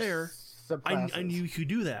that was there, I knew you could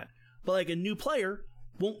do that. But like a new player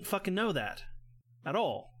won't fucking know that at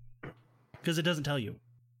all because it doesn't tell you.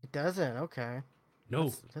 It doesn't. Okay.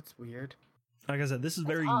 No, That's weird. like I said, this is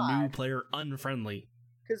That's very odd. new player unfriendly.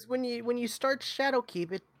 Because when you start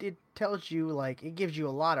Shadowkeep, it tells you, like, it gives you a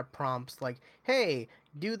lot of prompts like, hey,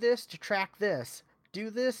 do this to track this, do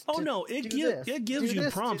this Oh to no, do this, it gives do you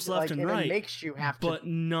this to, prompts left like, and and it right, makes you have to. but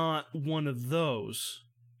not one of those.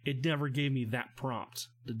 It never gave me that prompt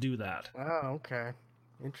to do that. Oh, okay,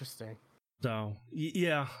 interesting. So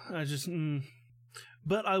yeah, I just.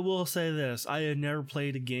 But I will say this: I had never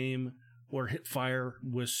played a game where hipfire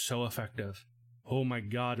was so effective. Oh my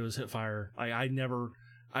god, it was hipfire.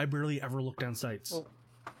 I barely ever looked down sights. Well,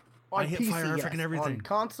 I on hit PC, fire yes. freaking everything. On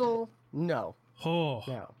console, no, Oh,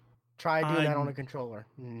 no. Try doing that on a controller.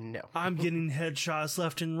 No. I'm getting headshots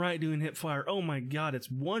left and right doing hipfire. Oh my god, it's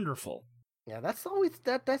wonderful. Yeah, that's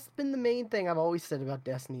that's been the main thing I've always said about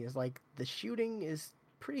Destiny is like the shooting is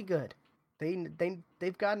pretty good.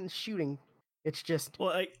 They've gotten shooting. It's just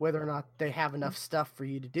Well, whether or not they have enough stuff for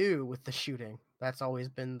you to do with the shooting. That's always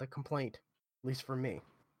been the complaint, at least for me.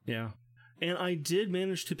 yeah, and I did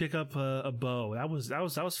manage to pick up a bow. That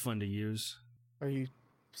was fun to use. Are you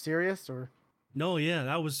serious or? No, yeah,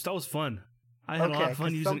 that was fun. I had a lot of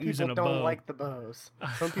fun using a bow. Some people don't like the bows.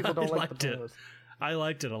 Some people don't like the bows. I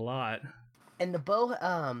liked it a lot. And the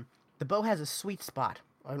bow has a sweet spot.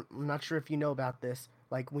 I'm not sure if you know about this.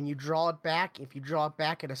 Like when you draw it back, if you draw it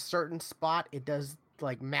back at a certain spot, it does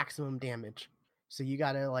like maximum damage. So you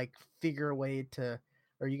gotta like figure a way to,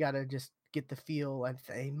 or you gotta just get the feel. And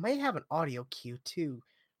it might have an audio cue too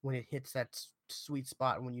when it hits that sweet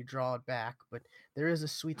spot when you draw it back. But there is a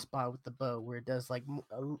sweet spot with the bow where it does like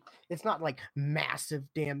it's not like massive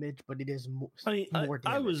damage, but it is more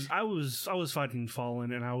damage. I was fighting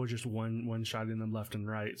Fallen and I was just one shotting them left and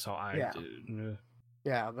right. So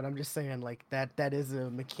Yeah, but I'm just saying like that is a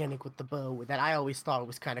mechanic with the bow that I always thought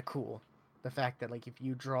was kind of cool. The fact that like if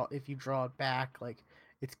you draw it back, like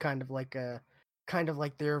it's kind of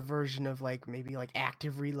like their version of like maybe like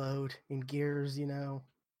active reload in Gears, you know.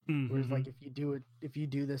 Whereas like if you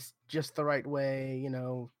do this just the right way, you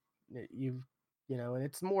know, and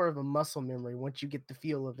it's more of a muscle memory. Once you get the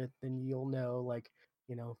feel of it, then you'll know like,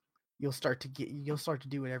 you know, you'll start to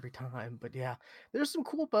do it every time. But yeah, there's some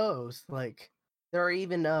cool bows. Like there are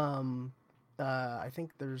even I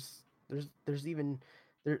think there's even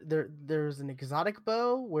there's an exotic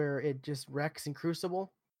bow where it just wrecks in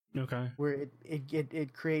Crucible. Okay. Where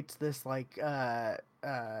it creates this like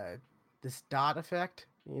this dot effect,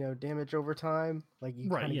 you know, damage over time. Like you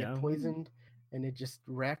kind of get poisoned and it just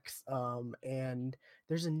wrecks. And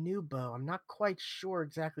there's a new bow. I'm not quite sure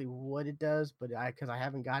exactly what it does, but because I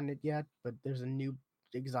haven't gotten it yet. But there's a new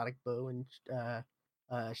exotic bow in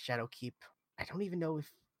Shadowkeep. I don't even know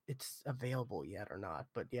if it's available yet or not.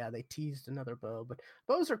 But yeah, they teased another bow. But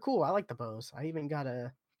bows are cool. I like the bows. I even got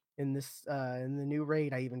in the new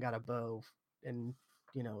raid. I even got a bow, and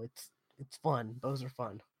you know it's fun. Bows are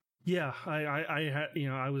fun. Yeah, I had, you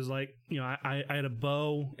know, I was like, you know, I had a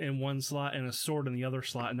bow in one slot and a sword in the other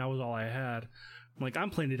slot, and that was all I had. I'm like,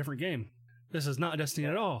 I'm playing a different game. This is not Destiny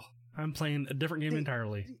at all. I'm playing a different game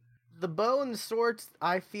entirely. The bow and the swords,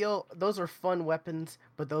 I feel those are fun weapons,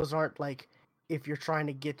 but those aren't like if you're trying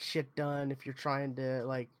to get shit done, if you're trying to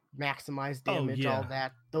like maximize damage, all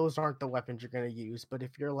that. Those aren't the weapons you're gonna use. But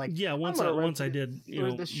if you're like, once I did, you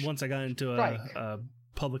know, once I got into a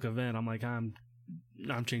public event, I'm like, I'm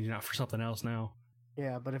changing out for something else now.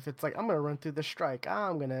 Yeah, but if it's like I'm gonna run through the strike,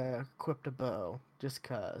 I'm gonna equip the bow just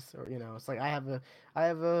cause, or you know, it's like I have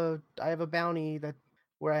a bounty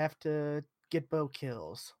where I have to get bow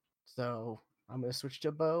kills, so I'm gonna switch to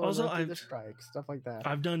a bow and run through the strike, stuff like that.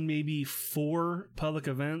 I've done maybe 4 public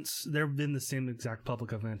events. There have been the same exact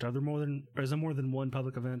public event. Is there more than one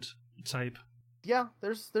public event type? Yeah,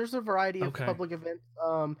 there's a variety of public events.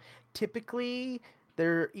 Typically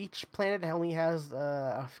each planet only has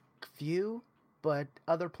few, but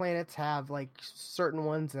other planets have like certain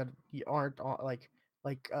ones that aren't like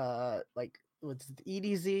what's the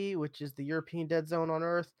EDZ, which is the European Dead Zone on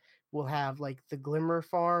Earth, will have like the Glimmer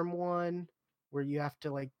Farm one, where you have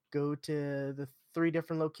to like go to the three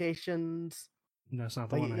different locations. That's not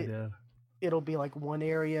the Like one I did. it'll be like one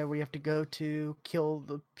area where you have to go to kill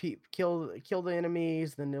the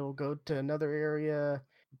enemies, then it'll go to another area,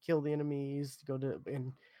 kill the enemies, go to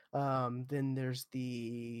and then there's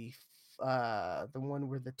the one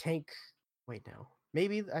where the tank. Wait, no,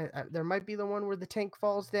 maybe there might be the one where the tank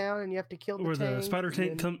falls down and you have to kill the Where the tank, spider and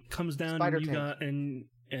tank then comes down spider and you tank. got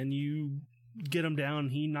and you get him down.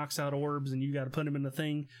 He knocks out orbs and you got to put him in the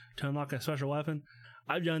thing to unlock a special weapon.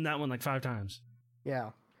 I've done that one like 5 times. Yeah.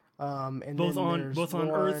 And both then on there's both on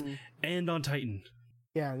Earth and on Titan.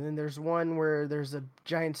 Yeah, and then there's one where there's a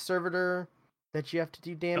giant servitor that you have to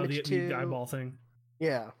do damage the to. eyeball thing.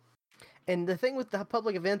 Yeah. And the thing with the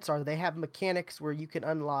public events are they have mechanics where you can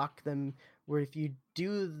unlock them, where if you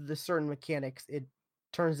do the certain mechanics, it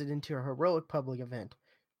turns it into a heroic public event,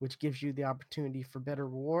 which gives you the opportunity for better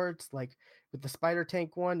rewards. Like with the spider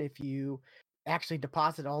tank one, if you actually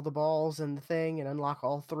deposit all the balls in the thing and unlock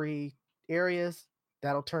all three areas,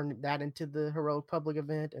 that'll turn that into the heroic public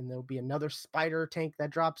event, and there'll be another spider tank that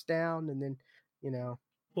drops down, and then you know.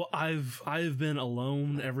 Well, I've been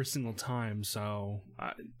alone every single time, so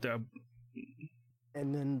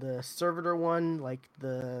and then the servitor one, like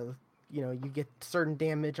you get certain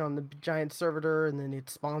damage on the giant servitor, and then it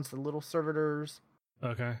spawns the little servitors.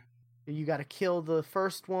 Okay. You got to kill the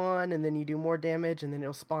first one, and then you do more damage, and then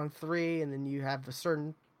it'll spawn three, and then you have a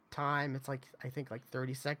certain time. It's like I think like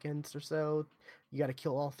 30 seconds or so. You got to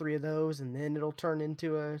kill all three of those, and then it'll turn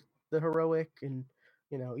into the heroic. And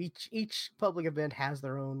each public event has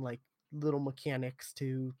their own like little mechanics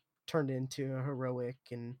to turn into a heroic.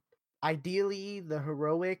 And ideally, the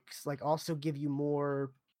heroics like also give you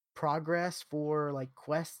more progress for like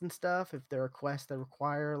quests and stuff. If there are quests that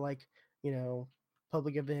require like you know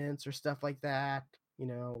public events or stuff like that.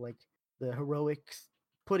 Like the heroics,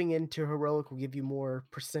 putting into heroic will give you more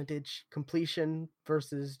percentage completion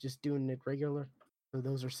versus just doing it regular. So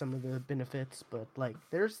those are some of the benefits, but like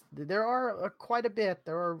there are quite a bit.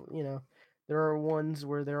 There are ones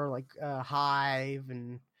where there are like hive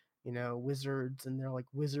and wizards, and they're like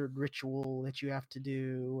wizard ritual that you have to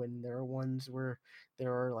do, and there are ones where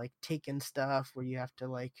there are like taken stuff where you have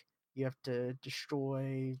to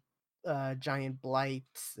destroy giant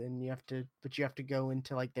blights, and you have to go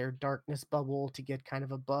into like their darkness bubble to get kind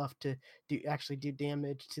of a buff to do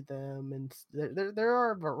damage to them. And there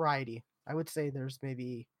are a variety. I would say there's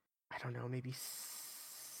maybe, I don't know, maybe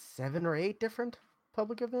 7 or 8 different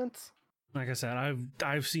public events. Like I said,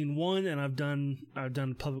 I've seen one, and I've done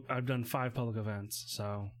 5 public events.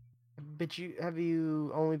 So, but have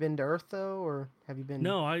you only been to Earth though, or have you been?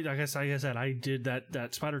 No, I guess like I said, I did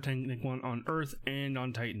that spider tank one on Earth and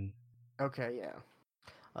on Titan. Okay,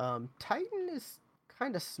 yeah. Titan is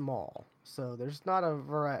kind of small, so there's not a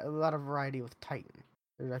lot of variety with Titan.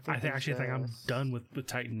 I think I'm done with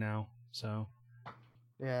Titan now. So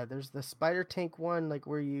yeah, there's the spider tank one, like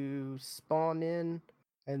where you spawn in,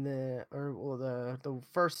 and the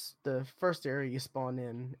first area you spawn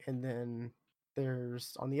in, and then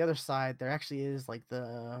there's on the other side there actually is like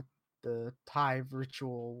the hive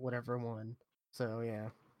ritual whatever one. So yeah,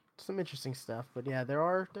 some interesting stuff. But yeah, there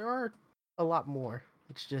are a lot more.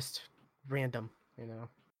 It's just random,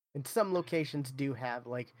 And some locations do have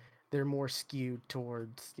like they're more skewed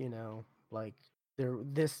towards like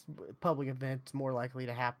this public event's more likely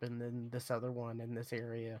to happen than this other one in this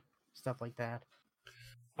area, stuff like that.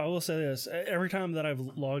 I will say this: every time that I've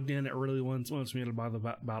logged in, it really wants me to buy the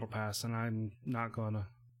battle pass, and I'm not gonna.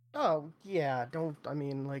 Oh yeah, don't. I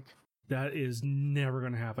mean, like that is never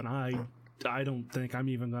gonna happen. I don't think I'm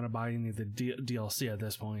even gonna buy any of the DLC at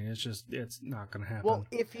this point. It's not gonna happen. Well,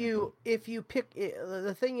 if you pick it,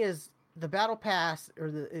 the thing is the battle pass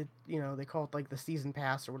or they call it like the season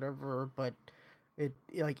pass or whatever, but it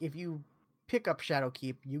like if you pick up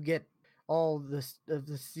Shadowkeep, you get all this of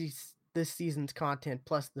this season's content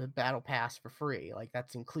plus the battle pass for free. Like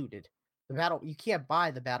that's included. You can't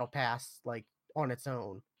buy the battle pass like on its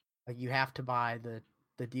own. Like you have to buy the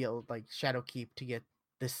deal like Shadowkeep to get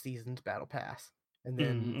this season's battle pass. And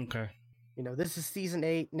then okay. This is season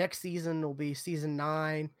 8. Next season will be season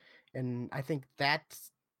 9, and I think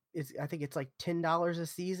it's like $10 a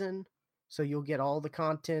season, so you'll get all the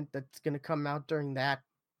content that's going to come out during that.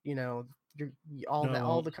 All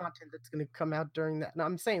the content that's going to come out during that. No,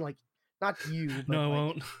 I'm saying like not you, but no, I like,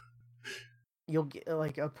 won't. you'll get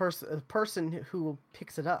like a person who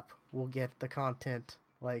picks it up will get the content,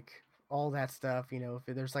 like all that stuff. If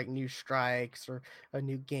there's like new strikes or a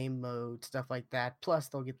new game mode, stuff like that. Plus,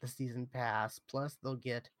 they'll get the season pass. Plus, they'll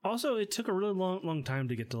get. Also, it took a really long time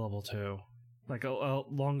to get to level 2, like a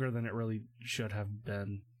longer than it really should have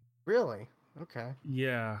been. Really? Okay.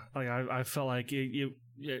 Yeah, like I felt like it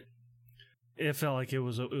felt like it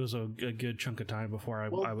was a good chunk of time before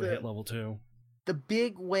I would hit level 2. The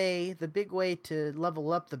big way to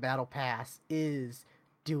level up the battle pass is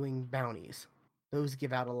doing bounties. Those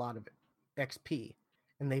give out a lot of XP.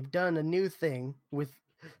 And they've done a new thing with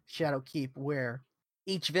Shadowkeep where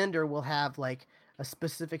each vendor will have like a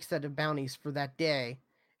specific set of bounties for that day,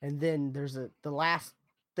 and then there's the last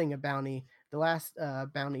thing of bounty. The last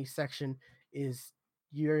bounty section is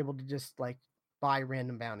you're able to just like buy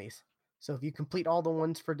random bounties. So if you complete all the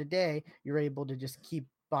ones for today, you're able to just keep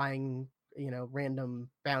buying random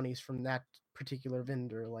bounties from that particular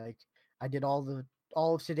vendor. Like I did all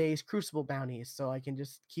of today's Crucible bounties, so I can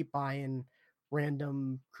just keep buying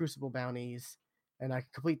random Crucible bounties, and I can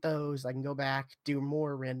complete those. I can go back, do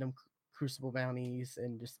more random Crucible bounties,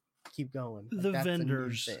 and just keep going. Like,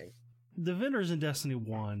 the vendors in Destiny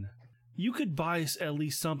 1, you could buy at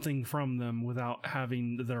least something from them without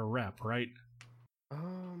having their rep, right?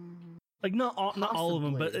 Like not all of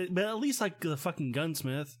them, but at least like the fucking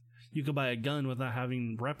gunsmith, you could buy a gun without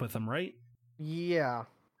having rep with them, right? Yeah.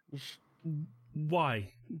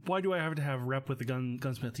 Why? Why do I have to have rep with the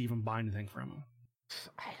gunsmith to even buy anything from them?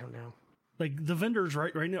 I don't know. Like the vendors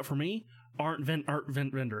right now for me aren't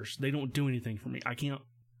vendors. They don't do anything for me. I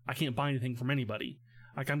can't buy anything from anybody.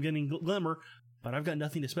 Like I'm getting Glimmer, but I've got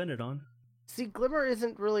nothing to spend it on. See, Glimmer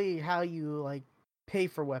isn't really how you like pay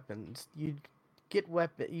for weapons. You get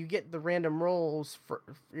the random rolls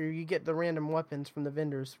you get the random weapons from the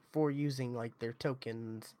vendors for using like their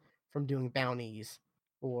tokens from doing bounties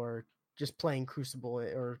or just playing Crucible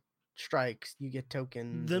or strikes. You get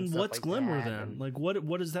tokens. Then what's like Glimmer then? Like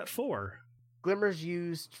what is that for? Glimmer's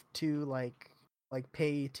used to like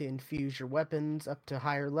pay to infuse your weapons up to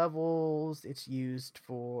higher levels. It's used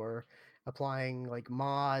for applying like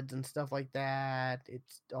mods and stuff like that.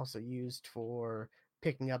 It's also used for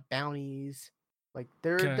picking up bounties. Like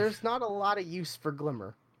there's not a lot of use for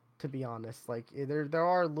Glimmer, to be honest. Like there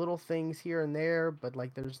are little things here and there, but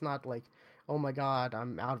like there's not like, oh my god,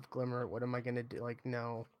 I'm out of Glimmer. What am I gonna do? Like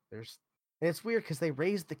no, there's. And it's weird because they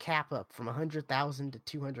raised the cap up from 100,000 to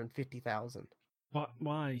 250,000.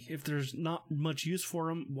 Why? If there's not much use for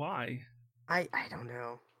them, why? I don't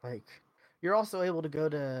know. Like you're also able to go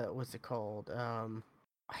to what's it called?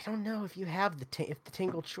 I don't know if you have if the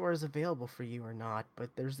Tangled Shore is available for you or not,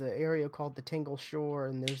 but there's an area called the Tangled Shore,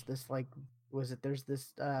 and there's this like, there's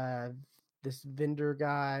this vendor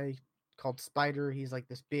guy called Spider. He's like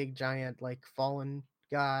this big giant like fallen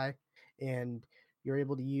guy, and you're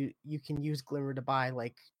able to you can use Glimmer to buy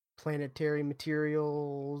like planetary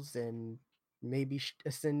materials and maybe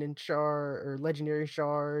ascendant shard or legendary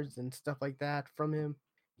shards and stuff like that from him.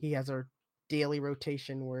 He has a daily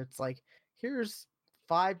rotation where it's like, here's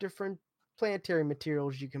 5 different planetary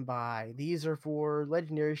materials you can buy. These are for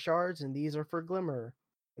legendary shards and these are for Glimmer.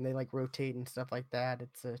 And they like rotate and stuff like that.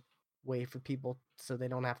 It's a way for people so they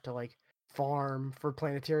don't have to like farm for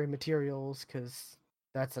planetary materials, because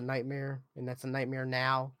that's a nightmare. And that's a nightmare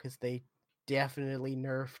now because they definitely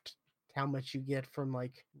nerfed how much you get from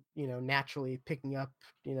like, naturally picking up,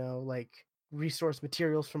 like resource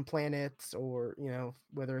materials from planets, or,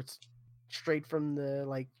 whether it's straight from the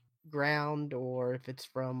like ground or if it's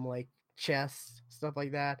from like chests, stuff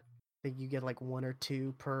like that. I think you get like 1 or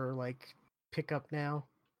 2 per like pickup now,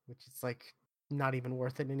 which is like not even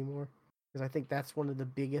worth it anymore. Because I think that's one of the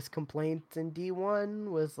biggest complaints in D1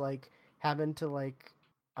 was like having to like,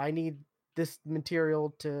 I need this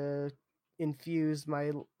material to infuse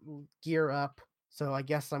my gear up, so I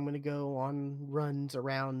guess I'm gonna go on runs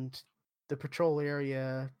around the patrol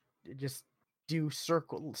area, just do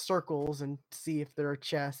circles and see if there are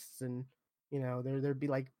chests, and there'd be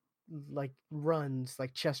like runs,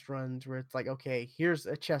 like chest runs, where it's like, okay, here's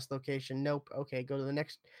a chest location, nope, okay, go to the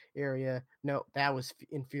next area, no, that was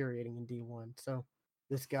infuriating in D1. So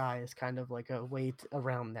this guy is kind of like a way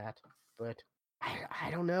around that, but I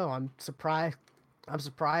don't know. I'm surprised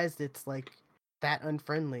it's like that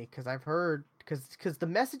unfriendly, because I've heard, because the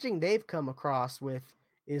messaging they've come across with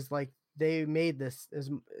is like they made this as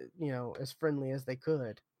as friendly as they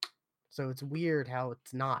could. So it's weird how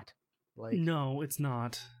it's not. Like no, it's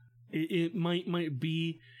not. It might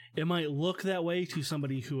be. It might look that way to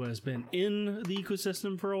somebody who has been in the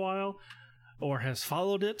ecosystem for a while or has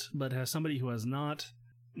followed it, but as somebody who has not,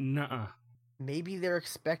 nuh-uh. Maybe they're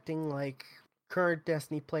expecting like current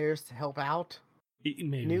Destiny players to help out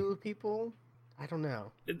Maybe new people. I don't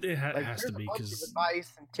know. it Like, has to there's a be bunch of because.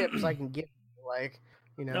 advice and tips I can give you. Like,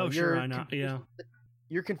 Oh sure, I know. Yeah,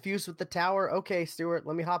 you're confused with the tower. Okay, Stuart,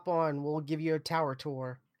 let me hop on. We'll give you a tower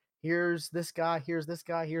tour. Here's this guy. Here's this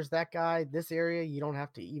guy. Here's that guy. This area you don't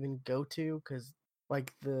have to even go to because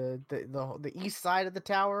like the east side of the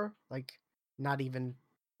tower, like not even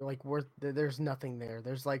like worth. There's nothing there.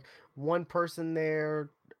 There's like one person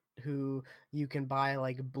there who you can buy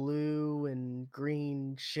like blue and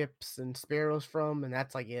green ships and sparrows from, and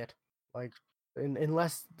that's like it. Like,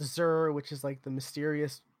 unless the Zur, which is like the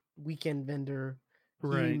mysterious weekend vendor, he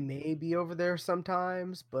right. may be over there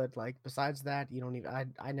sometimes, but like besides that, you don't even.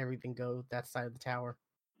 I never even go that side of the tower.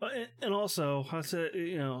 And also, I said,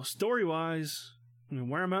 story wise, I mean,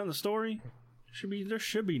 where I'm at in the story, there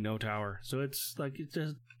should be no tower. So it's like it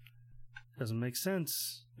just doesn't make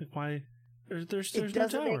sense. Like why It there's no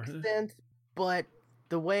doesn't tower. make sense, but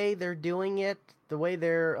the way they're doing it, the way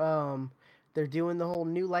they're doing the whole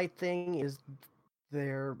new light thing is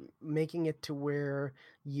they're making it to where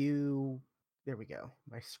you there we go.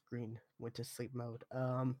 My screen went to sleep mode.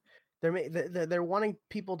 They're wanting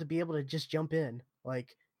people to be able to just jump in.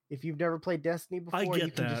 Like, if you've never played Destiny I before, you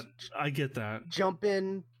get can that. just I get that. jump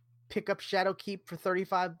in, pick up Shadowkeep for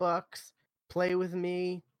 $35, play with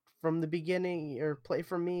me from the beginning, or play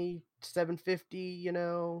for me 750.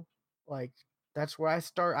 Like, that's where I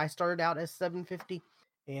start. I started out as 750,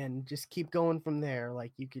 and just keep going from there.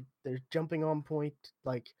 Like, there's jumping on point.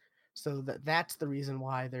 Like, so that's the reason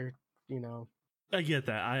why they're you know I get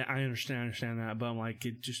that. I understand that, but I'm like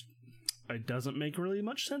it doesn't make really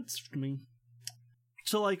much sense to me.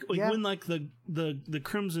 So like yeah. when like the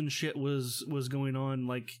Crimson shit was going on,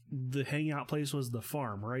 like the hangout place was the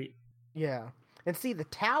farm, right? Yeah. And see, the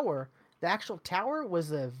actual tower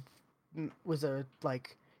was a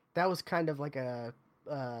like that was kind of like a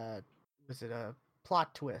was it a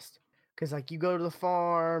plot twist? Because like you go to the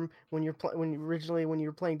farm when you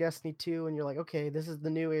were playing Destiny 2, and you're like, okay, this is the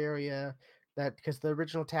new area that because the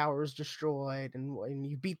original tower was destroyed, and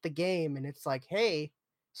you beat the game, and it's like, hey,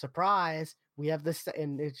 surprise, we have this,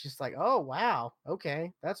 and it's just like, oh wow,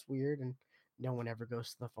 okay, that's weird, and no one ever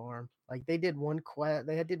goes to the farm. Like, they did one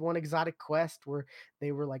exotic quest where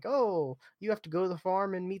they were like, "Oh, you have to go to the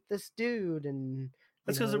farm and meet this dude," and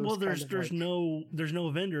That's because it was well, kind of like there's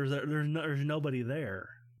no vendors. There's nobody there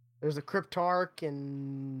there's a cryptarch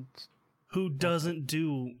and that's it.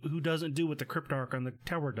 who doesn't do what the Cryptarch on the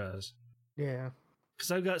tower does. Yeah,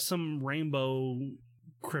 Because I've got some rainbow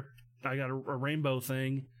crypt. I got a rainbow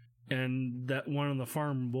thing, and that one on the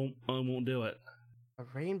farm won't do it. a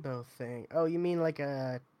rainbow thing. Oh, you mean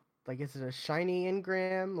is it a shiny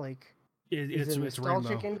engram? Like, is it a It's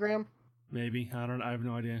nostalgic rainbow. engram? Maybe I don't. I have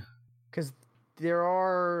no idea. Because there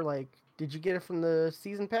are like, did you get it from the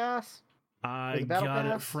season pass or I the battle got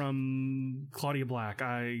it pass? from Claudia Black.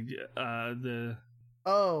 The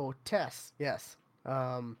Oh, Tess, yes.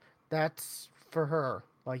 That's for her.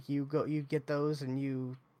 Like, you get those and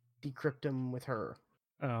you decrypt them with her.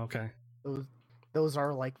 oh okay. Those those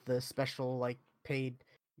are like the special, like, paid,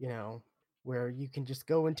 you know, where you can just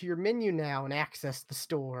go into your menu now and access the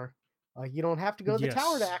store. Like, you don't have to go to the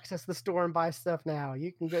tower to Yes, access the store and buy stuff now.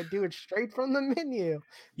 You can go do it straight from the menu.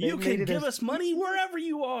 you They've made can it give as us money easy. wherever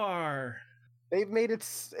you are. They've made it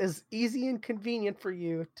as easy and convenient for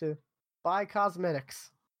you to buy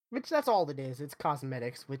cosmetics, which that's all it is. It's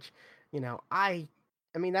cosmetics, which, I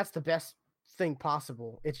mean, that's the best thing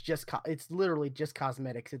possible. It's literally just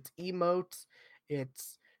cosmetics. It's emotes,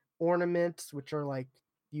 it's ornaments, which are like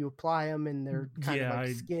you apply them and they're kind of Yeah,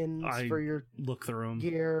 like skins I for your look through them.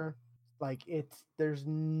 gear. Like, there's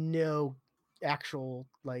no actual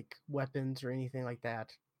like weapons or anything like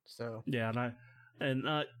that. So Yeah, and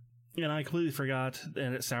uh, and I completely forgot,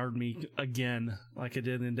 and it soured me again, like it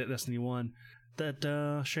did in Destiny 1, that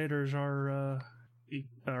shaders are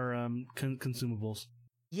consumables.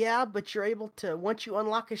 yeah, but you're able to once you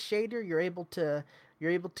unlock a shader, you're able to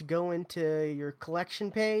go into your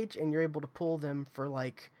collection page and you're able to pull them for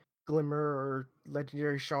like glimmer or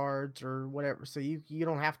legendary shards or whatever. So you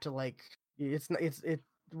don't have to like it's not it's it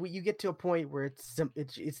you get to a point where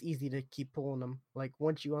it's easy to keep pulling them. Like,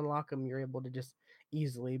 once you unlock them, you're able to just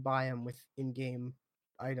easily buy them with in-game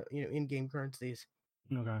in-game currencies.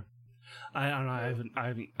 Okay. I don't know. So I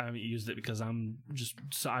haven't used it because I'm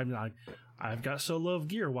like I've got so low of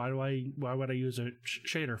gear. Why would I use a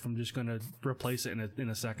shader if I'm just gonna replace it in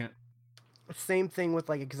a second? same thing with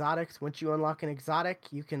like exotics. Once you unlock an exotic,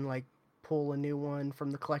 you can like pull a new one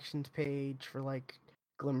from the collections page for like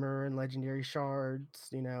glimmer and legendary shards,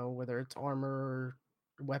 whether it's armor or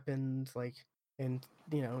weapons, like, and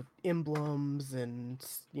emblems and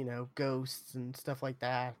ghosts and stuff like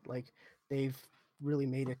that. Like they've really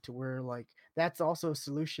made it to where like that's also a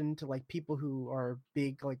solution to like people who are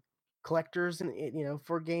big like collectors and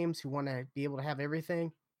for games who want to be able to have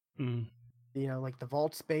everything. Mm. Like the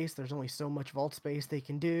vault space, there's only so much vault space they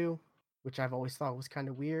can do, which I've always thought was kind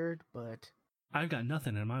of weird, but I've got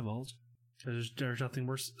nothing in my vault. There's nothing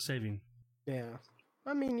worth saving. yeah.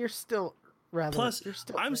 I mean, you're still Plus, you're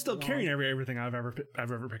still I'm still early carrying on. everything I've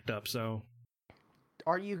ever picked up. So,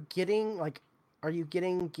 Are you getting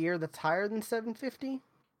gear that's higher than 750?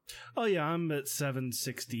 oh yeah, I'm at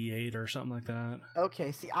 768 or something like that.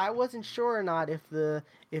 Okay, see, I wasn't sure or not if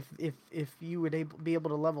you would be able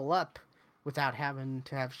to level up without having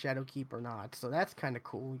to have Shadowkeep or not. So that's kind of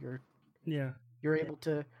cool. Yeah, You're able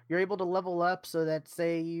to level up so that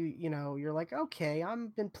say you're like, okay,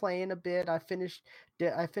 I've been playing a bit. I finished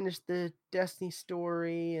the Destiny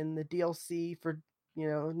story and the DLC for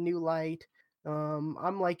New Light.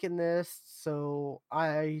 I'm liking this, so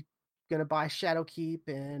I gonna buy Shadowkeep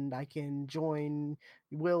and I can join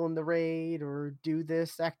Will in the raid or do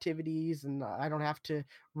this activities, and I don't have to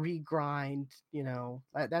regrind.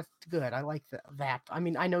 That's good. I like that. I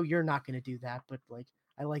mean, I know you're not gonna do that, but like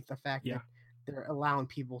I like the fact yeah, that they're allowing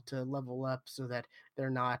people to level up so that they're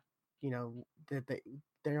not, that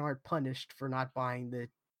they aren't punished for not buying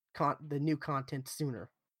the new content sooner.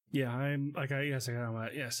 yeah. I'm like I guess I'm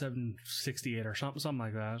at 768 or something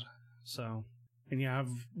like that. So, and yeah,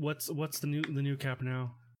 what's the new cap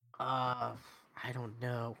now? Uh, I don't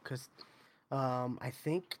know, cause I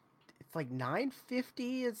think it's like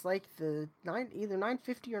 950 is like the either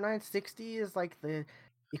 950 or 960 is like the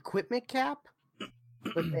equipment cap.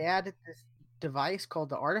 But they added this device called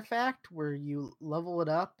the artifact where you level it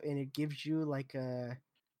up and it gives you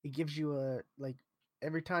a like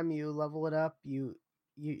every time you level it up you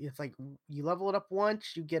it's like you level it up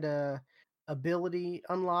once you get a ability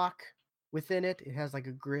unlock within it. It has like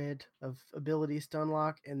a grid of abilities to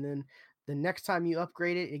unlock, and then the next time you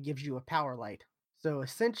upgrade it gives you a power light. So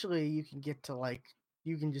essentially you can get to like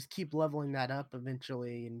you can just keep leveling that up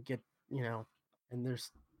eventually and get and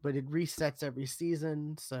there's but it resets every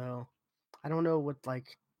season. So I don't know what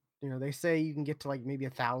like they say you can get to like maybe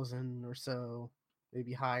 1,000 or so,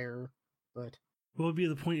 maybe higher, but What would be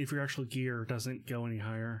the point if your actual gear doesn't go any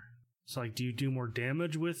higher? So, like, do you do more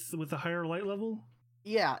damage with a higher light level?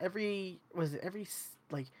 yeah, every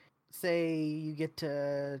like say you get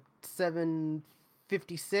to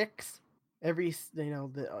 756 every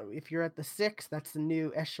the if you're at the 6, that's the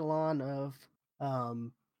new echelon of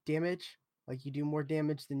damage. Like you do more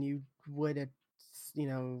damage than you would at you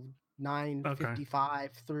know Okay,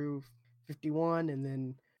 955 through 51, and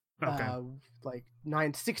then okay, like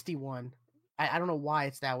 961. I don't know why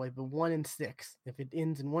it's that way, but 1 and 6, if it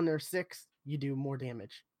ends in 1 or 6, you do more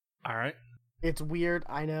damage. all right. It's weird,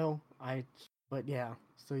 I know. But yeah.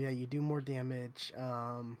 So yeah, you do more damage.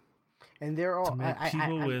 And they're To all make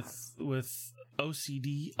people I'm with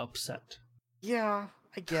OCD upset. yeah,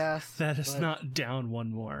 I guess. That is But not down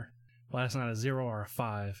one more. Well, that's not a 0 or a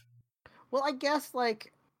 5. well, I guess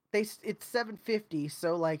like it's 750,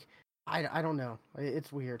 so like I don't know.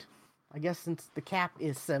 It's weird. I guess since the cap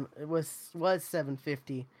is it was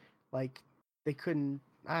 750, like they couldn't.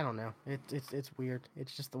 I don't know. It's weird.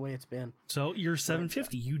 It's just the way it's been. So you're But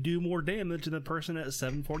 750. You do more damage than the person at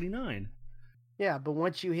 749. yeah, but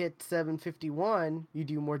once you hit 751, you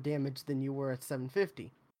do more damage than you were at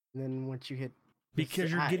 750. And then once you hit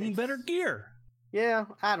Because you're getting better gear. yeah,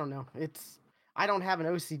 I don't know. I don't have an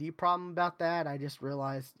OCD problem about that. I just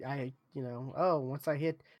realized oh, once I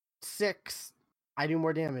hit 6, I do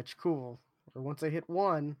more damage. Cool. Or once I hit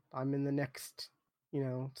 1, I'm in the next,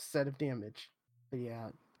 set of damage. But yeah,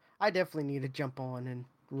 I definitely need to jump on and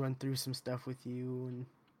run through some stuff with you and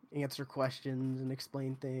answer questions and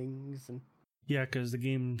explain things and Yeah, because the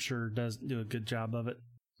game sure does do a good job of it.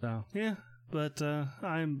 So, yeah. But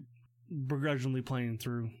I'm begrudgingly playing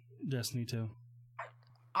through Destiny 2.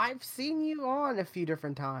 I've seen you on a few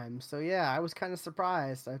different times. So yeah, I was kind of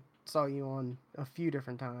surprised. I saw you on a few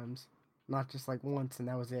different times, not just like once and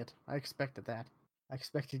that was it. I expected that. I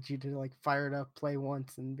expected you to like fire it up, play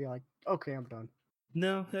once, and be like, "Okay, I'm done."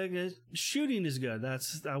 No, shooting is good.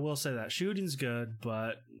 I will say that shooting's good,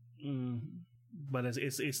 mm, but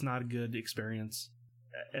it's not a good experience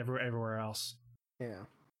everywhere else. Yeah.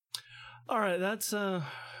 All right, that's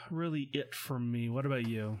really it from me. What about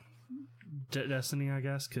you? Destiny, I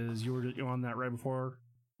guess, because you were on that right before.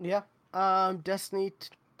 Yeah. Destiny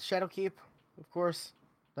Shadowkeep, of course,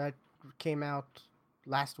 that came out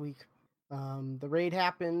last week. The raid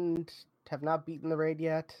happened. Have not beaten the raid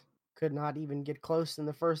yet. Could not even get close in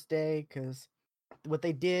the first day because what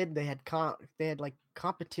they did, they had like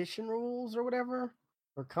competition rules or whatever,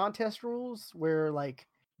 or contest rules where like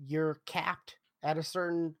you're capped at a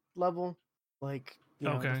certain level. Like,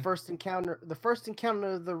 Okay. the first encounter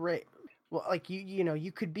of the raid. Well, like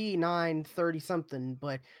you could be 930 something,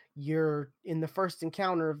 but you're in the first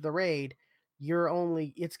encounter of the raid,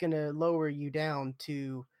 it's gonna lower you down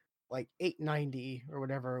to like 890 or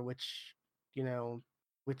whatever, you know,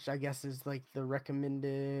 which I guess is like the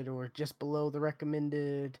recommended or just below the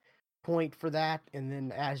recommended point for that. And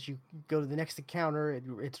then as you go to the next encounter,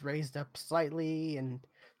 it's raised up slightly and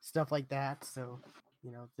stuff like that. So,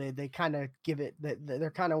 they kind of give it that they're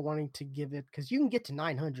kind of wanting to give it, because you can get to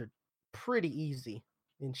 900 pretty easy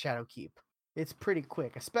in Shadowkeep. It's pretty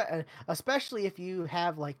quick, especially if you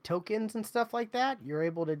have like tokens and stuff like that. You're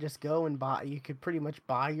able to just go and buy. You could pretty much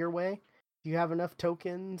buy your way. If you have enough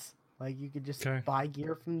tokens, like you could just buy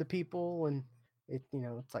gear from the people, and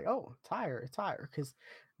it's like, oh, it's higher because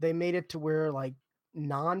they made it to where like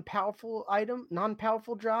non powerful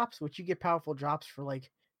drops, which you get powerful drops for, like,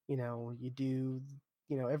 you do,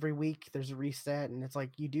 every week there's a reset, and it's like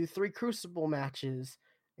you do 3 Crucible matches,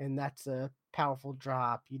 and that's a powerful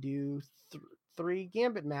drop. You do 3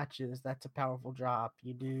 Gambit matches, that's a powerful drop.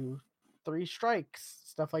 You do 3 strikes,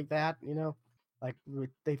 stuff like that. Like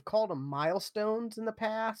they've called them milestones in the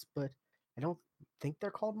past, but I don't think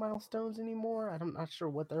they're called milestones anymore. I'm not sure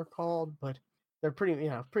what they're called, but they're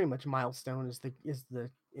pretty much milestone is the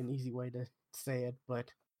an easy way to say it.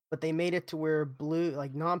 But they made it to where blue,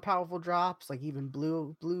 like non-powerful drops, like even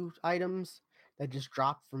blue items that just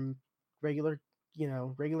drop from regular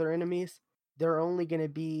regular enemies, they're only going to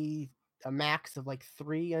be a max of like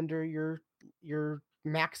 3 under your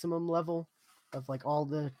maximum level of like all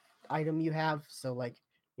the item you have. So like,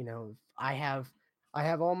 I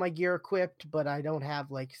have all my gear equipped, but I don't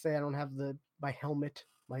have, like, say I don't have my helmet,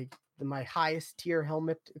 my highest tier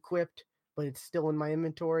helmet equipped, but it's still in my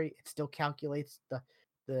inventory. It still calculates the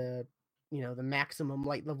the maximum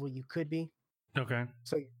light level you could be. Okay.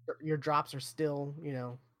 So your drops are still,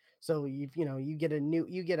 so you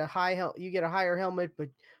get a higher helmet, but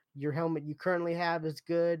your helmet you currently have is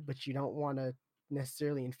good, but you don't want to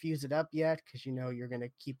necessarily infuse it up yet because you're going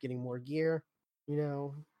to keep getting more gear, you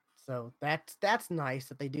know. So that's nice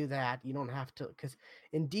that they do that. You don't have to, because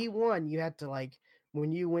in D1 you had to, like,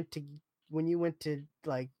 when you went to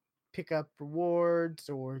like pick up rewards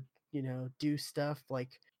or do stuff like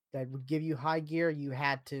that would give you high gear, you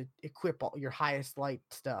had to equip all your highest light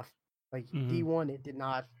stuff. Like D1, it did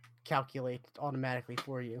not calculate automatically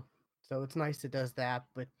for you. So it's nice it does that.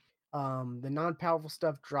 But the non-powerful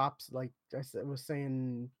stuff drops, like I was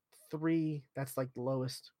saying, 3. That's like the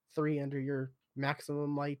lowest, 3 under your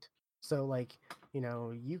maximum light. So like,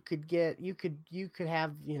 you could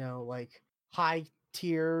have, like high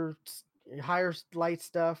tier, higher light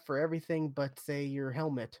stuff for everything, but say your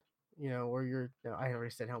helmet, or no, I already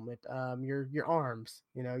said helmet. Your arms,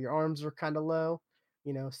 your arms are kind of low.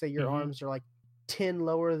 Say your arms are like 10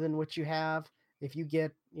 lower than what you have. If you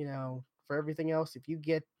get, for everything else, if you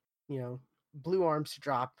get, blue arms to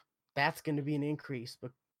drop, that's going to be an increase.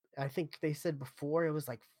 But I think they said before it was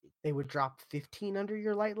like they would drop 15 under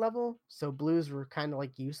your light level, so blues were kind of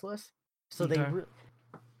like useless. So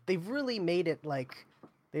they've really made it like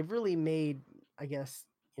they've really made, I guess,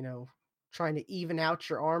 trying to even out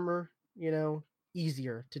your armor,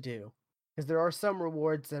 easier to do, because there are some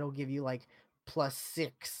rewards that'll give you like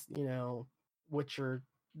 +6, what your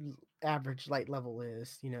average light level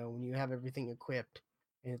is, when you have everything equipped.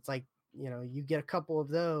 And it's like, you get a couple of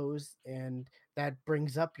those and that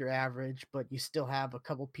brings up your average, but you still have a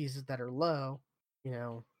couple pieces that are low.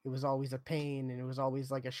 It was always a pain, and it was always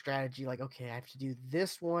like a strategy, like, okay, I have to do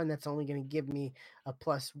this one that's only going to give me a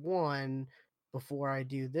 +1 before I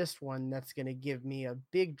do this one that's going to give me a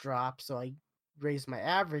big drop, so I raise my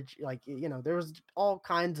average. Like, there was all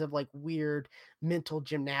kinds of like weird mental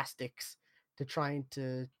gymnastics to trying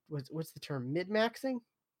to, what's the term, mid-maxing,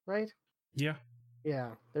 right? Yeah.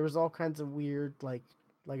 Yeah, there was all kinds of weird, like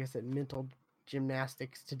I said, mental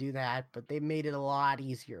gymnastics to do that, but they made it a lot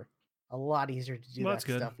easier to do Well, that's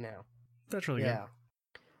that good. stuff now. That's really good. Yeah.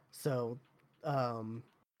 So, I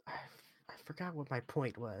forgot what my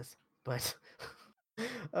point was, but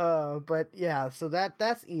but yeah, so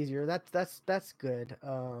that's easier. That's good.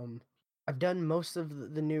 I've done most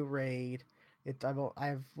of the new raid.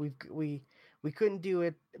 I've we couldn't do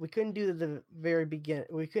it. We couldn't do the very begin.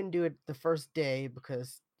 We couldn't do it the first day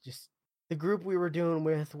because just the group we were doing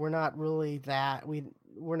with, we're not really that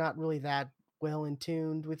well in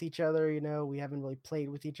tuned with each other. We haven't really played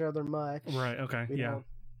with each other much. Right. Okay. We Yeah.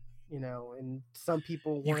 don't, and some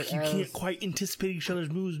people You weren't can't as quite anticipate each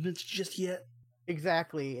other's movements just yet.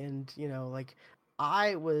 Exactly, and like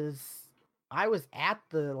I was I was at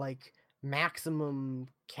the like maximum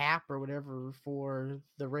cap or whatever for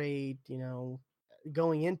the raid,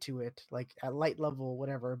 going into it, like at light level,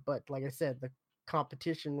 whatever. But like I said, the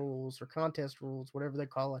competition rules or contest rules, whatever they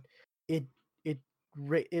call it, it it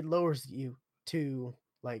it lowers you to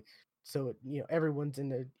like so everyone's in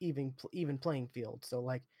the even playing field. So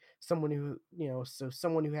like someone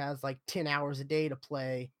who has like 10 hours a day to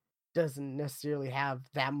play doesn't necessarily have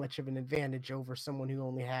that much of an advantage over someone who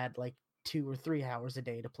only had like 2 or 3 hours a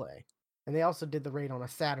day to play. And they also did the raid on a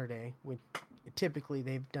Saturday, which typically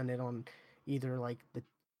they've done it on either like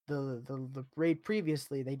the raid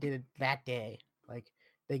previously they did it that day. Like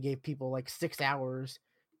they gave people like 6 hours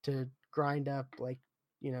to grind up like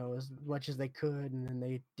as much as they could, and then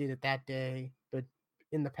they did it that day. But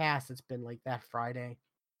in the past, it's been like that Friday.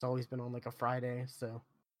 It's always been on like a Friday. So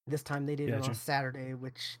this time they did it on Gotcha. Saturday,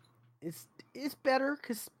 which is better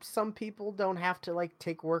because some people don't have to like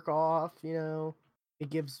take work off. It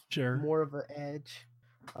gives Sure. more of an edge.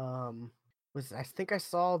 Was I think I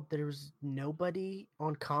saw there was nobody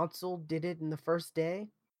on console did it in the first day,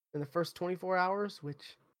 in the first 24 hours,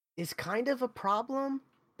 which is kind of a problem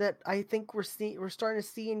that I think we're starting to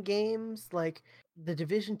see in games. Like the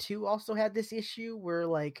Division 2 also had this issue where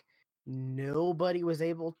like nobody was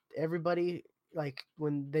able everybody like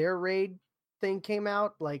when their raid thing came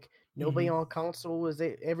out, like nobody Mm-hmm. on console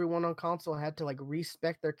everyone on console had to like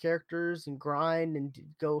respec their characters and grind and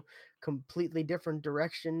go completely different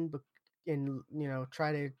direction and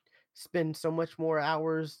try to spend so much more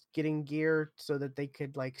hours getting gear so that they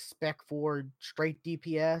could like spec for straight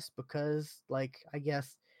DPS because like I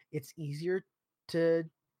guess it's easier to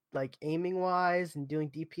like aiming wise and doing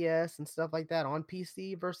DPS and stuff like that on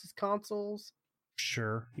PC versus consoles.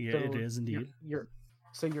 Sure. Yeah, it So is indeed.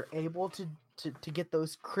 you're able to get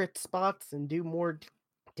those crit spots and do more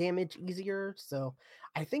damage easier. So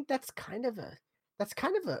I think that's kind of a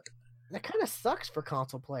that kind of sucks for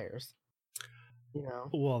console players. You know,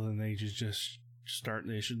 Well, then they just start.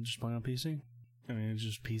 They should just play on PC. I mean, it's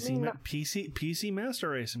just I mean, PC Master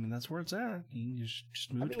Race. I mean, that's where it's at. You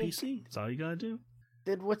just I move to mean, PC. That's all you gotta do.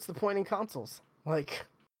 did what's the point in consoles? Like,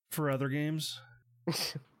 For other games,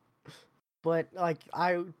 but like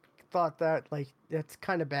I thought that like that's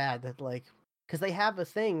kind of bad that like because they have a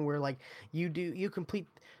thing where like you complete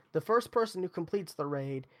the first person who completes the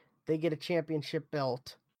raid, they get a championship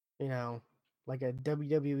belt, you know, like a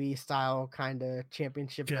WWE style kind of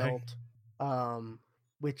championship okay. belt, um,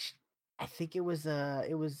 which I think it was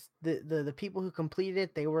the people who completed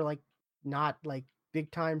it, they were like not like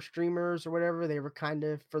big time streamers or whatever, they were kind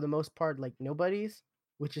of for the most part like nobodies,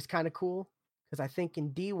 which is kind of cool because I think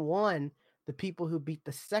in D1 the people who beat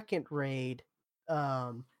the second raid,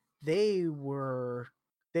 um, they were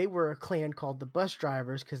they were a clan called the Bus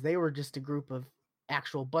Drivers because they were just a group of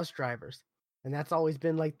actual bus drivers, and that's always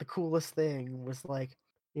been like the coolest thing. Was like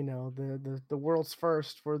the world's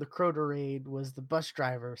first for the Crota raid was the bus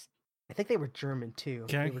drivers. I think they were German too.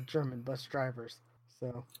 They Okay. were German bus drivers.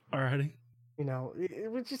 So Alrighty.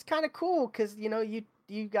 it was just kind of cool because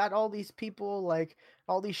you got all these people like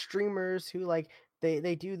all these streamers who like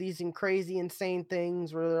they do these crazy insane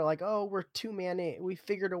things where they're like, oh, we're we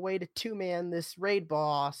figured a way to two-man this raid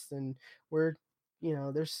boss, and we're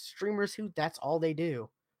there's streamers who that's all they do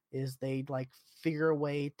is they like figure a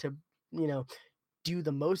way to you know do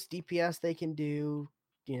the most DPS they can do,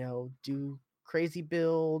 do crazy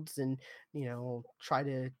builds and, try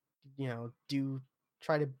to, do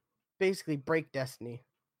try to basically break Destiny,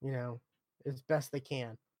 you know, as best they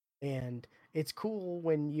can. And it's cool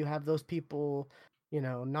when you have those people,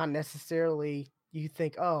 not necessarily you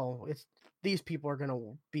think, oh, it's these people are going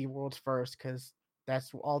to be world's first because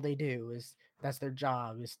that's all they do is that's their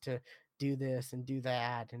job is to do this and do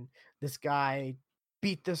that. And this guy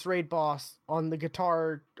beat this raid boss on the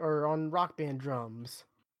guitar or on rock band drums,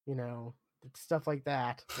 you know, stuff like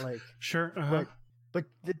that. Like, Sure. Uh huh. but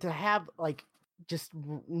to have like just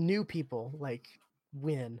new people like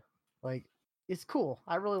win, like it's cool.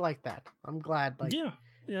 I really like that. I'm glad. Like, Yeah.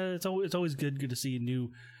 Yeah. It's always good to see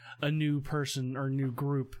a new person or new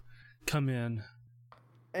group come in.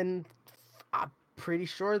 and I'm pretty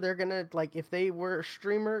sure they're gonna like if they were a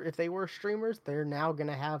streamer, if they were streamers, they're now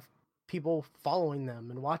gonna have people following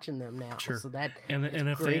them and watching them now. Sure. So that it's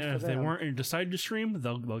And great for if they them. weren't and decide to stream,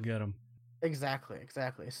 they'll get them. Exactly.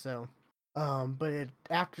 So, but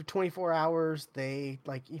after 24 hours, they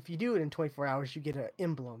like if you do it in 24 hours, you get an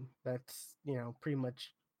emblem. That's pretty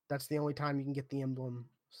much that's the only time you can get the emblem.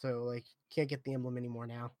 So like, can't get the emblem anymore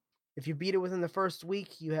now. If you beat it within the first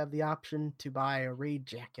week, you have the option to buy a raid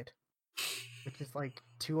jacket. which is like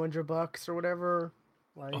 $200 or whatever.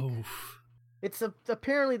 Like, Oh, it's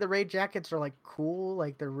apparently the raid jackets are like cool,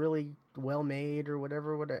 like they're really well made or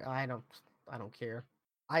whatever. I don't care.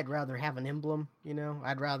 I'd rather have an emblem, you know.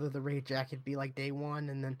 I'd rather the raid jacket be like day one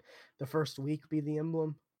and then the first week be the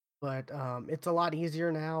emblem. But it's a lot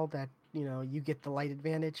easier now that you get the light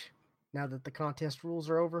advantage. Now that the contest rules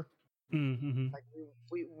are over, mm-hmm. like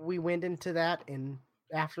we went into that and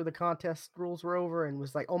after the contest rules were over and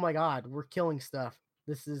was like, oh my god, we're killing stuff.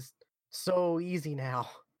 This is so easy now.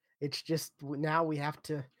 It's just now we have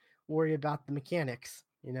to worry about the mechanics.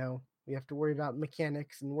 We have to worry about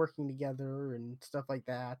mechanics and working together and stuff like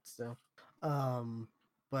that. So, um,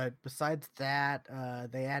 but besides that,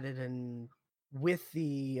 they added in with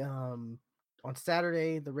the on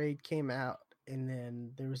Saturday the raid came out and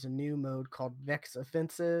then there was a new mode called Vex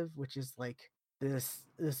Offensive, which is like this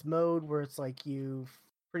mode where it's like you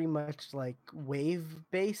pretty much like wave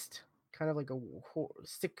based, kind of like a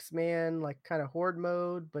 6-man like kind of horde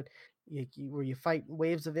mode, but where you fight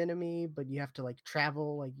waves of enemy, but you have to like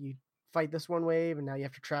travel, like you fight this one wave and now you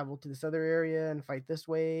have to travel to this other area and fight this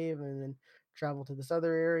wave and then travel to this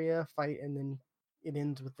other area, fight, and then it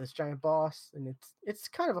ends with this giant boss, and it's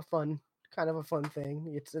kind of a fun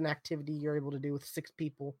thing. It's an activity you're able to do with 6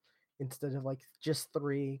 people instead of like just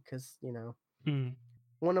 3, because Mm.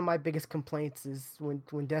 one of my biggest complaints is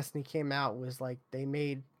when Destiny came out was like they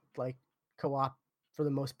made like co-op for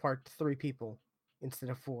the most part 3 people instead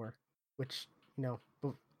of 4, which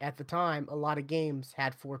at the time a lot of games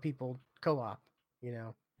had 4 people co-op. You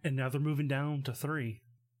know, And now they're moving down to 3.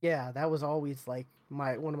 yeah, that was always like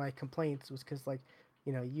my one of my complaints was because like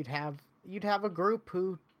you'd have a group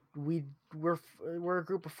who we we're a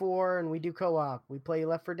group of 4 and we do co-op. We play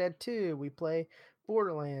Left 4 Dead 2, we play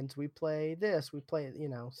Borderlands, we play this, we play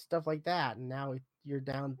stuff like that, and now you're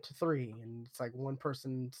down to 3 and it's like one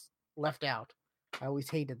person's left out. I always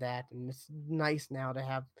hated that, and it's nice now to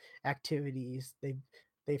have activities.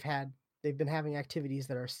 They've had they've been having activities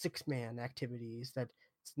that are 6-man activities that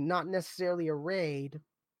it's not necessarily a raid,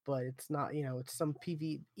 but it's not, it's some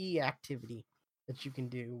PvE activity that you can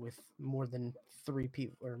do with more than 3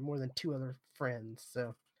 people or more than 2 other friends.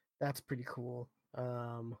 So that's pretty cool.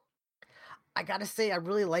 I gotta say, I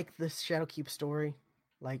really like this Shadowkeep story.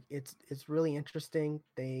 Like, it's really interesting.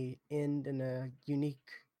 They end in a unique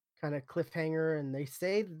kind of cliffhanger, and they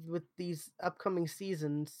say with these upcoming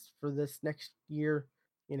seasons for this next year,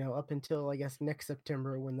 up until I guess next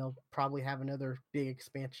September when they'll probably have another big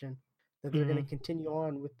expansion, that they're going Mm-hmm. to continue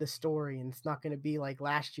on with the story, and it's not going to be like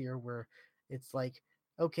last year where it's like,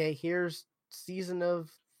 okay, here's season of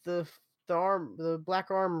the the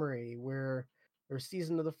Black Armory where or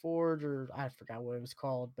Season of the Forge, or I forgot what it was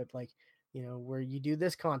called, but like, where you do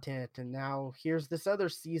this content, and now here's this other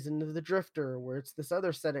season of the Drifter, where it's this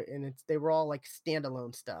other set of, and they were all like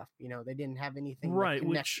standalone stuff. They didn't have anything that Right,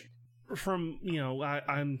 connected. which from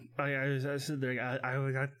I said there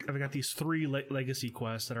I've got these 3 legacy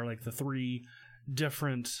quests that are like the 3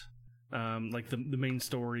 different like the main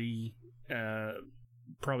story,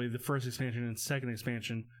 probably the first expansion and second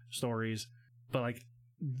expansion stories, but like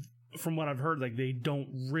from what I've heard, like they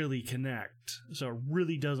don't really connect, so it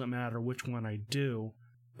really doesn't matter which one I do,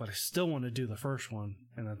 but I still want to do the first one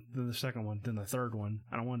and then the second one, then the third one.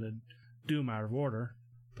 I don't want to do them out of order,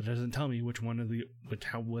 but it doesn't tell me which one of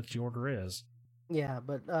what the order is. Yeah,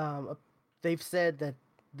 but they've said that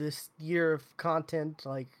this year of content,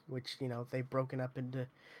 like which they've broken up into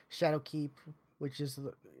Shadowkeep, which is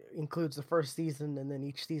includes the first season, and then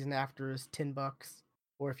each season after is $10.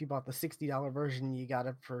 Or if you bought the $60 version, you got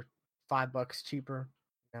it for $5 cheaper.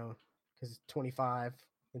 Because it's 25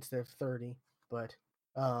 instead of 30. But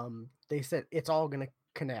they said it's all gonna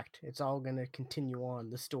connect. It's all gonna continue on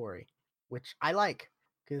the story, which I like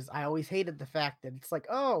because I always hated the fact that it's like,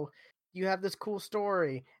 oh, you have this cool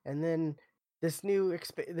story, and then this new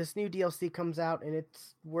DLC comes out, and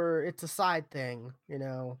it's a side thing.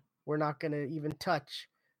 We're not gonna even touch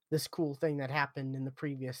this cool thing that happened in the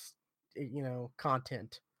previous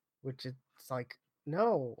content, which it's like,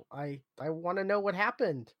 no, I want to know what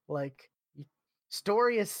happened. Like,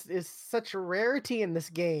 story is such a rarity in this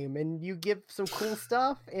game, and you give some cool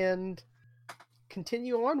stuff and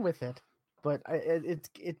continue on with it. But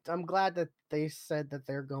I'm glad that they said that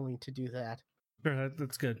they're going to do that. Sure,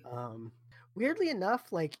 that's good. Weirdly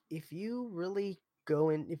enough, like if you really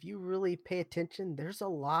if you really pay attention, there's a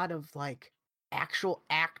lot of like actual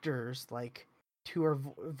actors like who are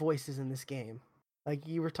voices in this game. Like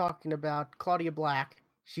you were talking about Claudia Black.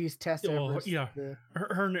 She's Tess Well, Everest. yeah,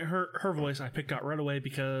 her voice I picked out right away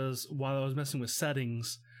because while I was messing with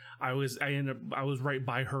settings, I was right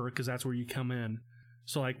by her because that's where you come in.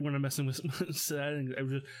 So like when I'm messing with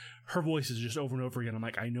that, her voice is just over and over again. I'm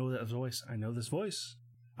like, I know that voice. I know this voice.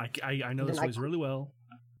 I know this voice really well.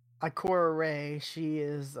 Ikora Ray, she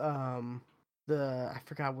is I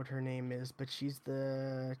forgot what her name is, but she's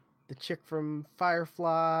the chick from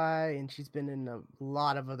Firefly, and she's been in a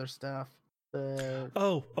lot of other stuff.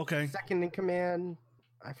 Okay. Second in command,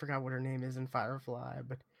 I forgot what her name is in Firefly,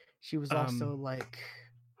 but she was also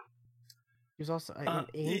she was also an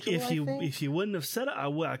angel. If you wouldn't have said it,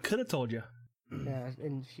 I could have told you. Yeah,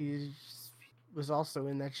 and she was also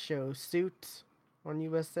in that show Suits on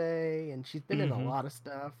USA, and she's been in a lot of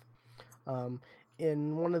stuff.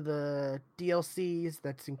 In one of the DLCs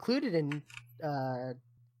that's included in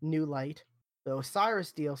New Light, the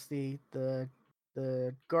Osiris DLC, the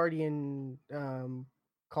Guardian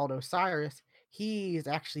called Osiris, he's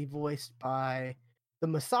actually voiced by the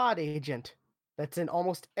Mossad agent that's in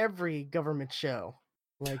almost every government show.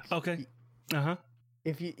 Like, okay,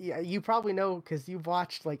 if you probably know because you've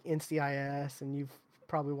watched like NCIS and you've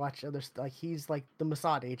probably watched other like he's like the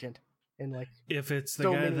Mossad agent. And like, if it's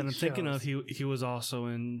the guy that I'm thinking of, he was also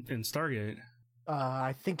in Stargate.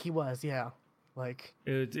 I think he was, yeah. Like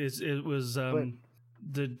it was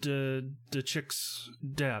the chick's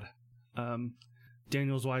dad,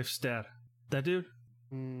 Daniel's wife's dad. That dude?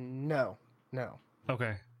 No.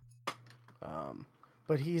 Okay.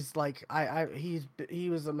 But he's like he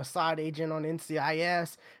was a Mossad agent on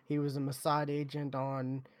NCIS. He was a Mossad agent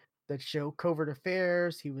on that show Covert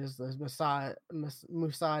Affairs. He was the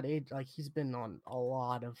Mossad agent. Like he's been on a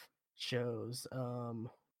lot of shows.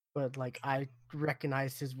 But like I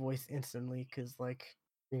recognize his voice instantly because like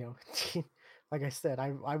like I said,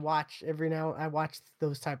 I watch I watch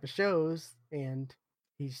those type of shows, and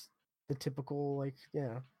he's the typical like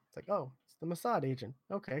it's like, oh, it's the Mossad agent.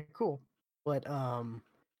 Okay, cool. But and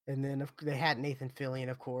then they had Nathan Fillion,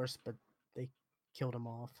 of course, but they killed him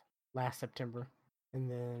off last September. And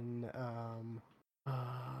then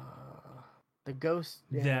the Ghost.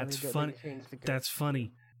 Yeah, that's funny. That's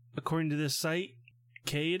funny. According to this site,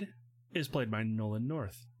 Cade is played by Nolan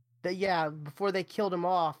North. Before they killed him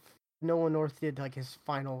off, Nolan North did like his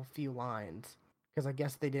final few lines because I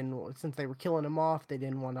guess they didn't, since they were killing him off, they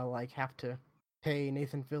didn't want to like have to pay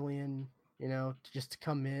Nathan Fillion, just to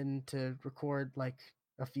come in to record like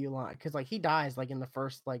a few lines because like he dies like in the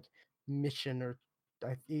first like mission, or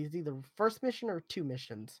it's either first mission or 2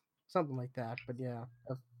 missions, something like that. But yeah.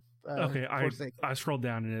 Okay, I scrolled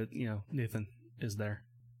down and Nathan is there.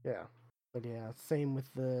 Yeah, but yeah, same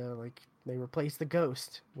with the like they replaced the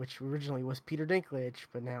Ghost, which originally was Peter Dinklage,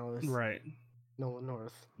 but now is Nolan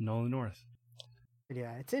North. But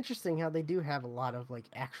yeah, it's interesting how they do have a lot of like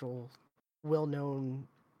actual well-known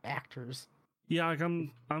actors. Yeah, like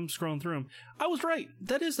I'm scrolling through them. I was right.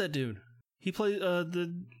 That is that dude. He played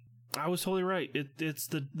I was totally right. It's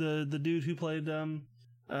the dude who played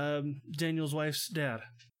Daniel's wife's dad.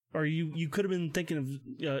 Or you could have been thinking of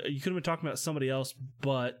you could have been talking about somebody else,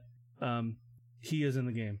 but he is in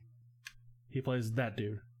the game. He plays that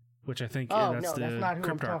dude, which I think that's not who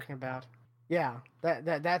I'm talking about. Yeah,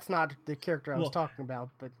 that's not the character I was talking about,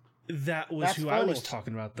 but that was who I was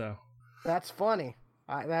talking about, though. That's funny.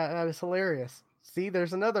 That was hilarious. See,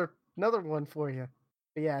 there's another one for you.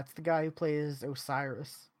 But yeah, it's the guy who plays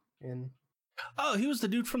Osiris in. Oh, he was the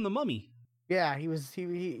dude from The Mummy. Yeah, he was.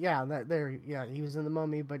 He was in The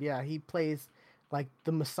Mummy, but yeah, he plays like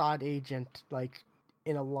the Mossad agent, like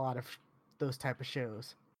in a lot of those type of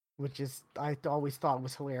shows, which is I always thought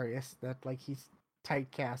was hilarious that like he's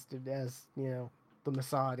typecasted as the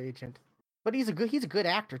Mossad agent, but he's a good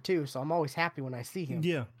actor too. So I'm always happy when I see him.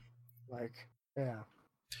 Yeah, like yeah.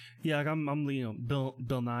 Like I'm Bill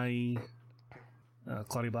Nighy,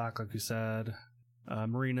 Claudia Black, like you said,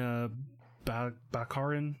 Marina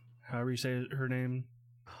Baccarin, however you say her name.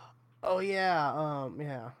 Oh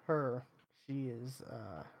yeah, her. She is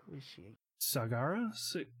who is she? Sagara,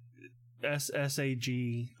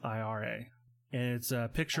 Sagira, and it's a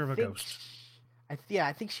picture of a ghost. I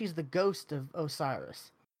think she's the ghost of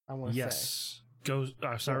Osiris. I want to say. Yes,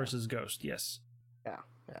 Osiris's ghost. Yes. Yeah.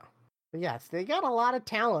 But yes, they got a lot of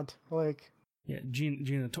talent. Like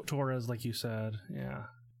Gina Torres, like you said. Yeah,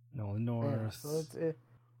 Nolan North. Yeah, so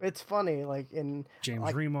it's funny. Like in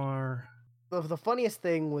James Remar. The funniest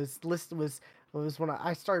thing was when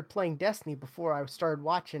I started playing Destiny before I started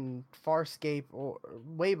watching Farscape, or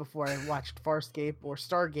way before I watched Farscape or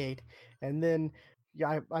Stargate, and then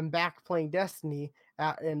I'm back playing Destiny,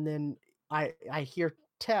 and then I hear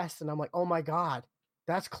Tess, and I'm like, oh my god,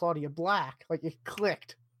 that's Claudia Black. Like it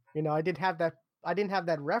clicked. I didn't have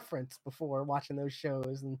that reference before watching those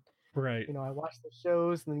shows, and right. I watch the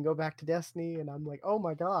shows and then go back to Destiny, and I'm like, oh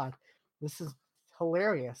my god, this is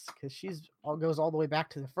hilarious because she's all goes all the way back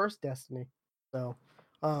to the first Destiny. So,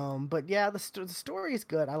 but yeah, the story is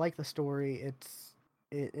good. I like the story.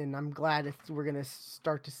 And I'm glad we're gonna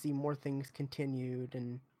start to see more things continued.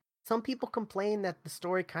 And some people complain that the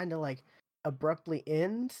story kind of like abruptly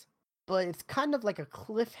ends, but it's kind of like a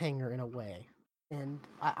cliffhanger in a way. And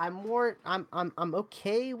I'm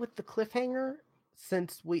okay with the cliffhanger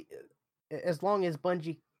since as long as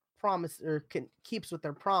Bungie keeps with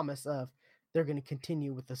their promise of they're going to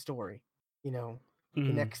continue with the story. You know, the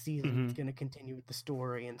next season is going to continue with the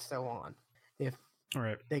story and so on. If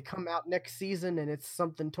they come out next season and it's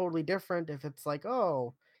something totally different, if it's like,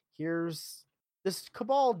 oh, here's this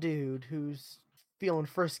Cabal dude who's feeling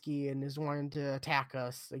frisky and is wanting to attack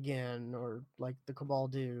us again, or like the Cabal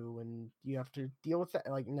do, and you have to deal with that.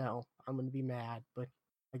 Like, no, I'm gonna be mad. But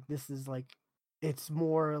like, this is like, it's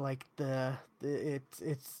more like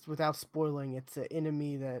it's without spoiling, it's an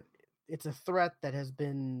enemy that it's a threat that has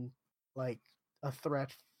been like a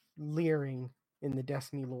threat leering in the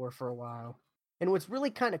Destiny lore for a while. And what's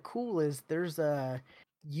really kind of cool is there's a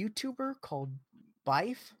YouTuber called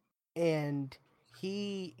Bife, and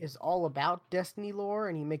he is all about Destiny lore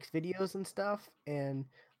and he makes videos and stuff. And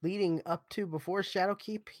leading up to before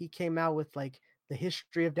Shadowkeep, he came out with like the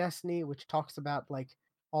history of Destiny, which talks about like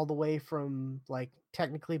all the way from like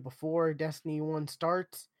technically before Destiny 1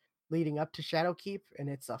 starts leading up to Shadowkeep, and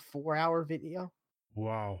it's a 4-hour video.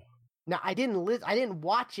 Wow. Now I didn't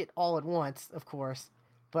watch it all at once, of course,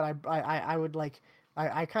 but I would like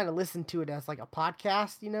I kind of listened to it as like a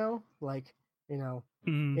podcast, like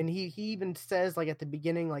and he even says like at the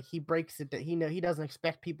beginning, like he breaks it that he doesn't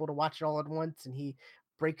expect people to watch it all at once, and he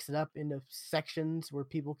breaks it up into sections where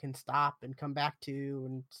people can stop and come back to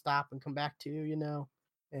and stop and come back to.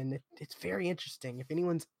 And it's very interesting. If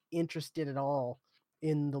anyone's interested at all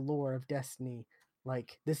in the lore of Destiny,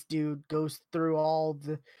 like this dude goes through all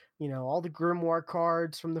the grimoire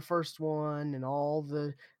cards from the first one and all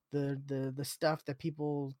the stuff that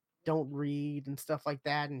people don't read and stuff like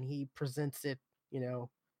that, and he presents it in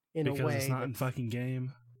because a way it's not in that's fucking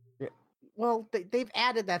game. well, they've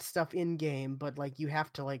added that stuff in game, but like you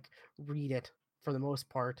have to like read it for the most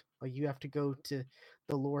part. Like you have to go to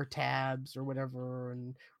the lore tabs or whatever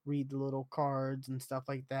and read the little cards and stuff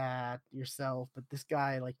like that yourself. But this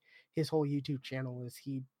guy, like his whole YouTube channel is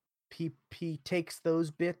he takes those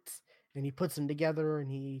bits and he puts them together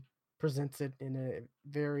and he presents it in a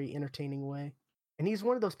very entertaining way. And he's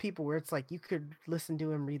one of those people where it's like you could listen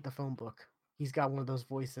to him read the phone book. He's got one of those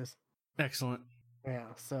voices. Excellent. Yeah,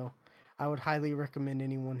 so I would highly recommend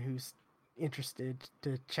anyone who's interested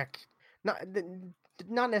to check not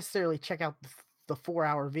not necessarily check out the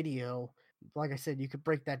 4-hour video. Like I said, you could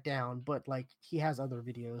break that down, but like he has other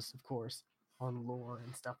videos, of course, on lore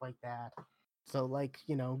and stuff like that. So like,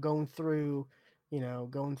 going through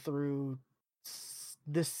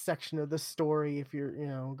this section of the story, if you're,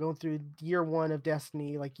 going through year 1 of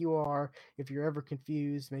Destiny like you are, if you're ever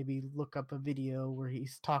confused, maybe look up a video where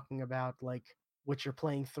he's talking about like what you're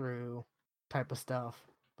playing through type of stuff.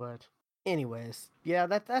 But anyways, yeah,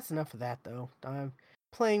 that's enough of that though. I'm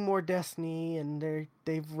playing more Destiny, and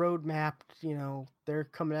they've roadmapped, they're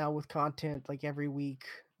coming out with content like every week,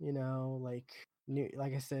 like new,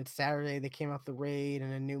 like I said, Saturday they came out the raid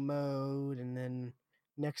and a new mode, and then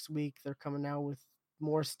next week they're coming out with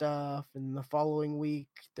more stuff, and the following week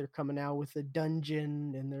they're coming out with a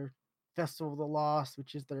dungeon and their Festival of the Lost,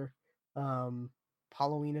 which is their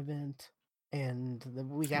Halloween event. And the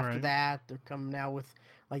week after that they're coming out with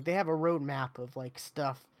like they have a roadmap of like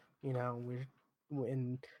stuff,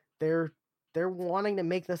 and they're wanting to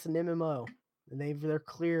make this an MMO, and they're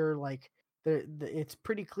clear, like it's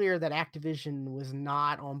pretty clear that Activision was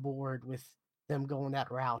not on board with them going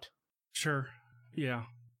that route. Sure. Yeah.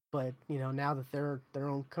 But now that they're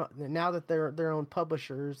their own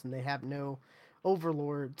publishers and they have no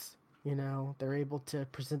overlords, they're able to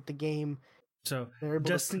present the game. So they're able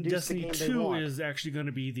to produce Destiny the game 2 is actually going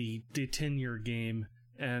to be the 10-year game,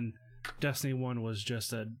 and Destiny 1 was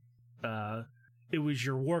just it was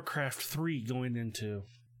your Warcraft 3 going into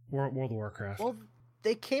World of Warcraft. Well,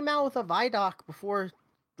 they came out with a Vidoc before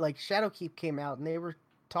like Shadowkeep came out, and they were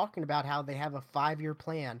talking about how they have a 5-year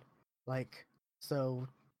plan. Like, so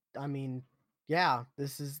I mean, yeah,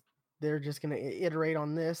 they're just gonna iterate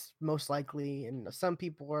on this most likely, and some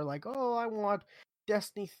people are like, oh, I want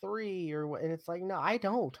Destiny 3 or what, and it's like, no, I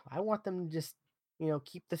don't. I want them to just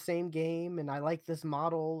keep the same game, and I like this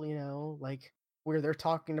model, like where they're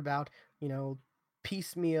talking about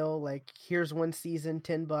piecemeal, like here's one season,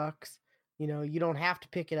 $10. You don't have to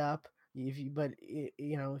pick it up but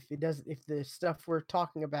if it does, if the stuff we're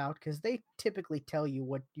talking about, because they typically tell you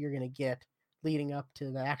what you're gonna get leading up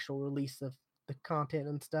to the actual release of the content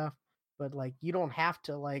and stuff. But like you don't have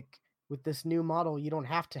to like with this new model, you don't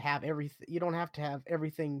have to have everything. You don't have to have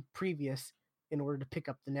everything previous in order to pick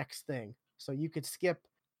up the next thing. So you could skip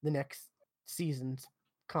the next season's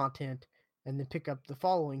content and then pick up the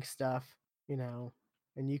following stuff,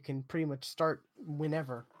 and you can pretty much start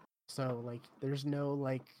whenever. So like there's no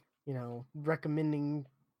like, recommending,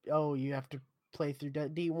 oh, you have to play through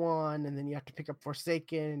D1 and then you have to pick up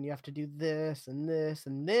Forsaken and you have to do this and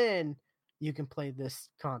then you can play this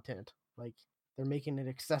content. Like they're making it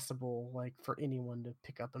accessible like for anyone to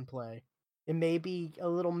pick up and play. It may be a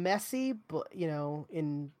little messy, but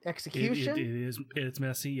in execution, it's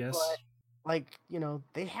messy, yes. But like,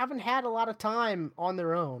 they haven't had a lot of time on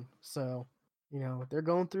their own. So, they're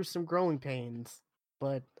going through some growing pains,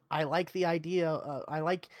 but I like the idea. I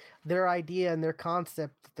like their idea and their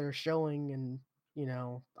concept that they're showing. And,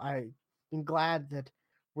 I'm glad that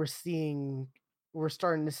we're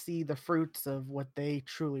starting to see the fruits of what they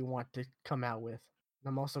truly want to come out with. And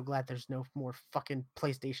I'm also glad there's no more fucking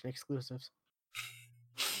PlayStation exclusives.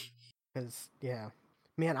 Because, yeah.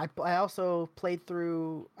 Man, I also played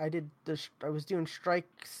through. I was doing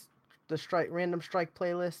strikes, random strike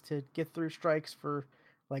playlist to get through strikes for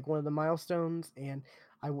like one of the milestones, and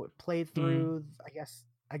played through. I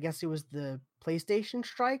guess it was the PlayStation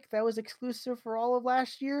strike that was exclusive for all of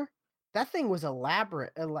last year. That thing was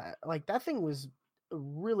elaborate. Like that thing was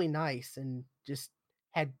really nice and just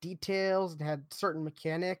had details and had certain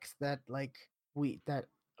mechanics that we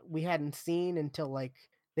hadn't seen until like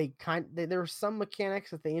there were some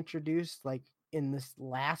mechanics that they introduced like in this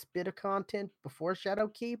last bit of content before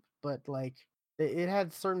Shadowkeep, but like it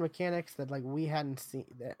had certain mechanics that like we hadn't seen,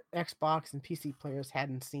 that Xbox and PC players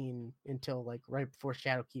hadn't seen until like right before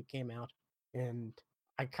Shadowkeep came out. And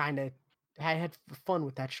I had fun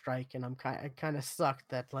with that strike, and I kind of sucked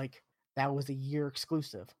that like that was a year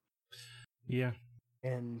exclusive. Yeah.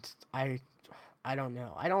 And I don't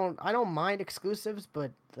know. I don't mind exclusives,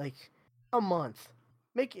 but like a month.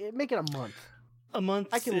 Make it a month. A month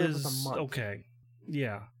I can live with a month. Okay.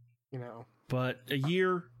 Yeah. But a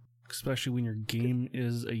year, especially when your game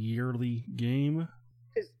is a yearly game.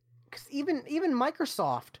 Because even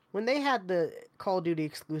Microsoft, when they had the Call of Duty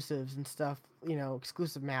exclusives and stuff,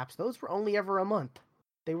 exclusive maps, those were only ever a month.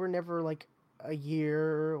 They were never like a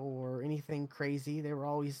year or anything crazy. They were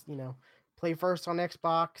always, play first on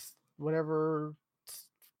Xbox, whatever,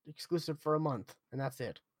 exclusive for a month, and that's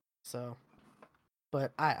it. So,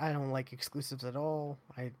 but I don't like exclusives at all.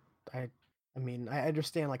 I mean, I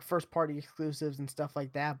understand like first party exclusives and stuff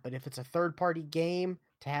like that, but if it's a third party game,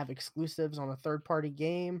 to have exclusives on a third party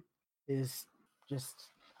game is just,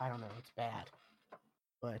 I don't know, it's bad.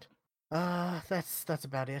 But that's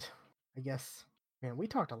about it, I guess. Man, we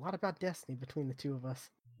talked a lot about Destiny between the two of us.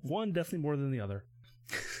 One definitely more than the other.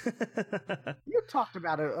 You talked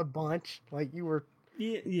about it a bunch, like you were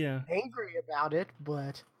angry about it,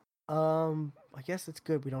 but I guess it's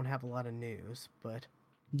good we don't have a lot of news, but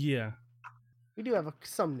yeah, we do have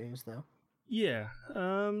some news though. Yeah,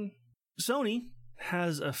 Sony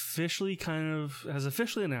has officially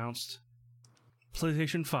announced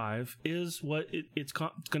PlayStation 5 is what it's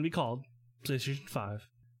going to be called, PlayStation 5,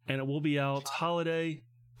 and it will be out holiday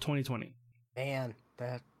 2020. Man,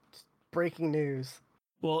 that's breaking news.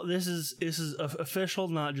 Well, this is official,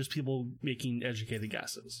 not just people making educated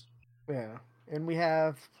guesses. Yeah, and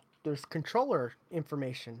there's controller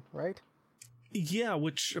information, right? Yeah,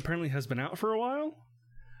 which apparently has been out for a while.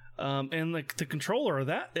 And like the controller,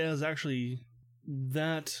 that is actually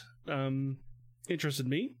interested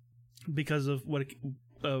me because of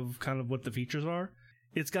kind of what the features are.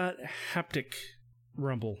 It's got haptic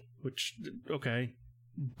rumble, which okay,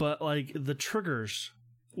 but like the triggers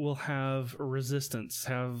will have resistance,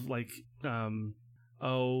 have like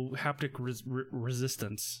haptic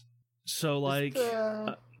resistance. So like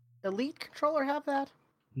Elite controller have that?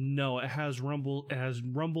 No, it has rumble. It has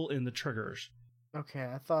rumble in the triggers. Okay,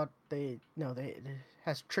 I thought it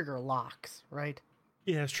has trigger locks, right?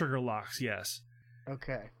 It has trigger locks, yes.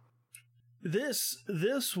 Okay. This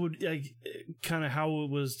would like kind of how it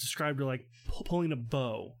was described, to like pulling a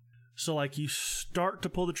bow. So like you start to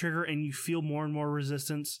pull the trigger and you feel more and more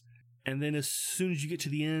resistance, and then as soon as you get to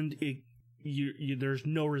the end, there's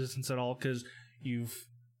no resistance at all because you've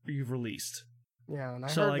released. Yeah, and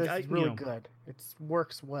I heard this is really good. It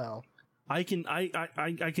works well. I can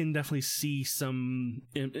definitely see some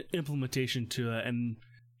implementation to it, and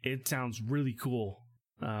it sounds really cool.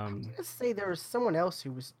 I'm gonna say there was someone else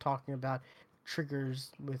who was talking about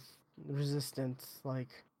triggers with resistance, like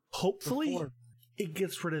hopefully before. It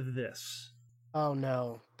gets rid of this. Oh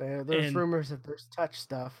no, there's And rumors that there's touch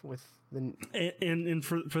stuff with the.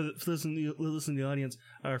 for listen to the audience,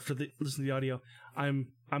 or listen to the audio, I'm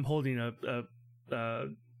holding a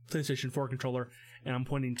PlayStation 4 controller, and I'm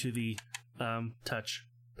pointing to the touch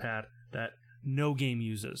pad that no game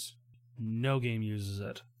uses. No game uses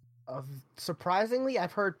it. Surprisingly,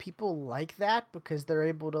 I've heard people like that because they're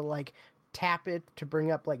able to like tap it to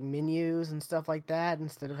bring up like menus and stuff like that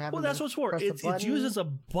instead of Well, having that's to what it's for. press a It's used button. as a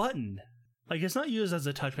button. Like, it's not used as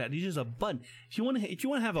a touchpad. It's used as a button. If you want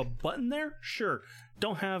to have a button there, sure.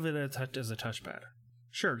 Don't have it as a touchpad.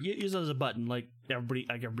 Sure, use it as a button, like everybody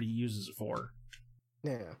uses it for.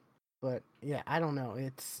 Yeah, but yeah, I don't know.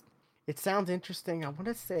 It sounds interesting. I want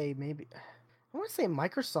to say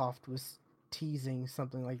Microsoft was teasing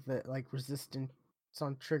something like that, like resistance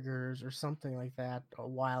on triggers or something like that a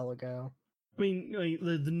while ago. I mean,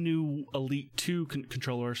 the new Elite 2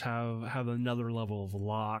 controllers have another level of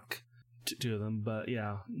lock to them, but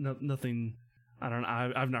yeah, nothing. I don't know.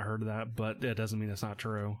 I've not heard of that, but it doesn't mean it's not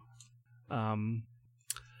true. Um,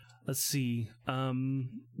 let's see.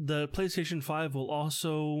 The PlayStation 5 will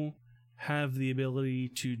also have the ability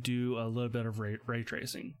to do a little bit of ray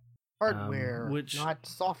tracing. Hardware, Which, not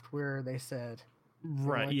software, they said.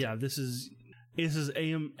 right? Yeah, this is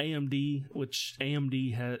AMD, which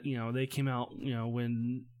AMD had, they came out,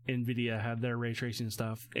 when Nvidia had their ray tracing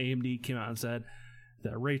stuff. AMD came out and said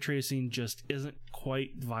that ray tracing just isn't quite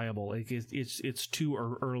viable. Like it's too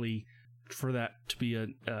early for that to be a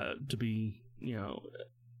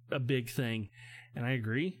big thing. And I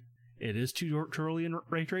agree, it is too early in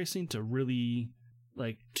ray tracing to really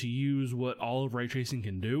to use what all of ray tracing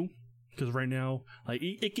can do. Because right now,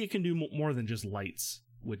 it can do more than just lights,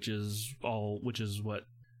 which is what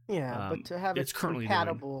But to have it's it currently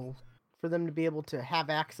compatible doing. for them to be able to have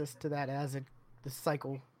access to that as the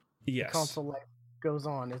the Yes. console life goes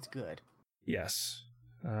on, it's good. Yes.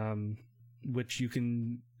 Which you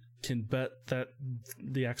can bet that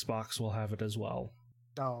the Xbox will have it as well.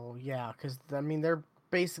 Oh yeah, because I mean they're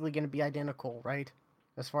basically going to be identical, right?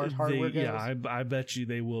 As far as hardware goes. Yeah, I bet you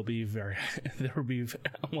they will be they will be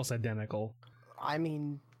almost identical. I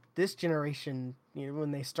mean, this generation,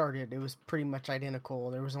 when they started, it was pretty much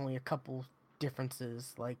identical. There was only a couple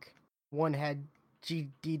differences. Like one had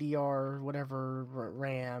GDDR whatever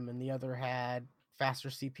RAM, and the other had faster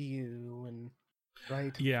CPU, and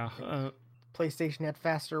right. Yeah. PlayStation had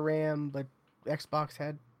faster RAM, but Xbox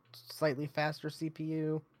had slightly faster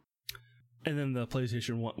CPU. And then the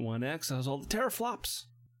PlayStation 1X has all the teraflops.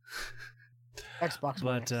 Xbox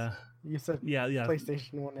One X. You said yeah.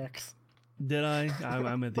 PlayStation 1X. Did I?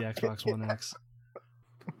 I meant the Xbox One X.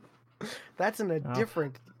 That's in a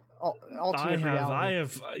different alternate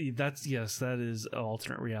reality. That is an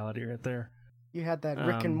alternate reality right there. You had that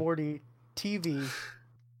Rick and Morty TV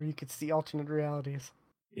where you could see alternate realities.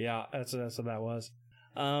 Yeah, that's what that was.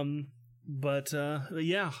 But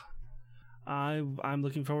yeah, I'm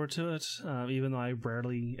looking forward to it. Even though I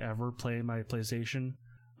rarely ever play my PlayStation,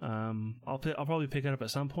 I'll probably pick it up at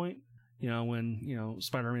some point. When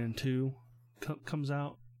Spider-Man 2 comes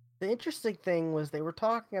out. The interesting thing was they were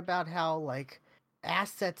talking about how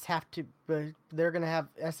assets have to, they're gonna have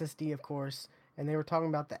SSD, of course, and they were talking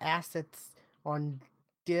about the assets on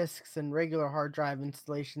discs and regular hard drive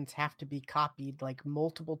installations have to be copied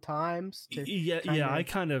multiple times. I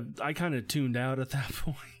kind of tuned out at that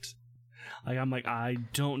point. I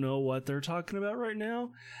don't know what they're talking about right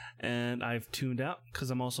now, and I've tuned out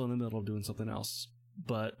because I'm also in the middle of doing something else.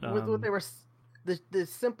 But what they were, the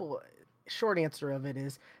simple short answer of it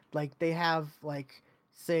is they have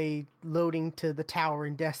say loading to the tower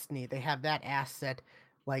in Destiny, they have that asset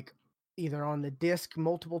either on the disc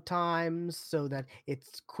multiple times so that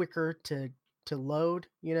it's quicker to load,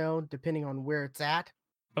 depending on where it's at.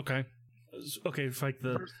 Okay, it's like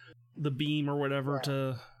the beam or whatever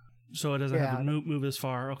so it doesn't have to move as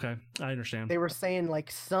far. Okay, I understand. They were saying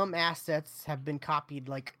some assets have been copied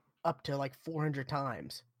up to 400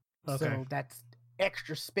 times. Okay. So that's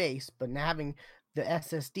extra space, but now having the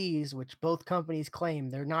SSDs, which both companies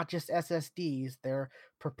claim they're not just SSDs, they're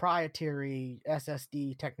proprietary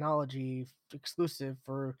SSD technology exclusive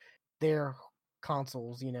for their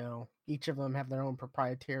consoles, each of them have their own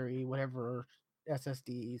proprietary whatever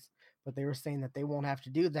SSDs, but they were saying that they won't have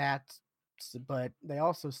to do that, but they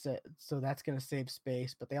also said so that's going to save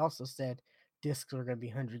space, but they also said discs are going to be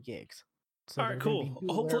 100 gigs. So all right, cool.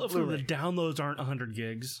 Hopefully the downloads aren't 100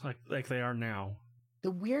 gigs like they are now.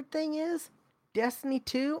 The weird thing is, Destiny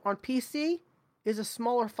 2 on PC is a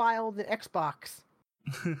smaller file than Xbox.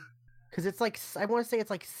 Because it's I want to say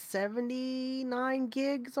it's 79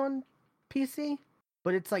 gigs on PC,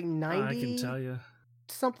 but it's 90 I can tell you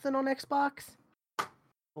something on Xbox.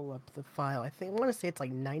 pull up the file. I want to say it's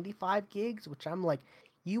like 95 gigs, which I'm like,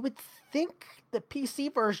 you would think the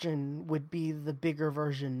PC version would be the bigger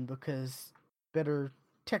version because better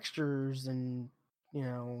textures and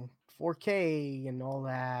 4K and all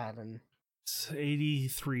that, and It's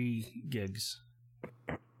 83 gigs.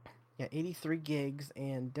 yeah, 83 gigs,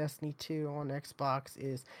 and Destiny 2 on Xbox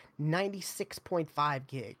is 96.5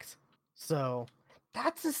 gigs. So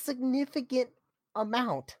that's a significant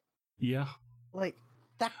amount. Yeah. Like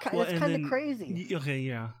Well, it's and kind of then crazy. okay,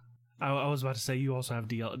 yeah. I was about to say you also have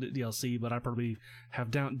DLC, but I probably have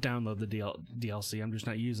download the DLC. I'm just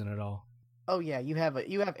not using it all. Oh yeah, you have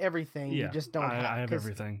everything. You Yeah, just don't have I have because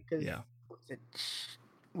everything. Yeah,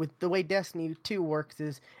 with the way Destiny 2 works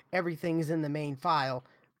is everything's in the main file,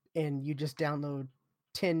 and you just download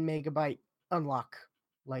 10 megabyte unlock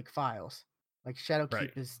like files. Like right.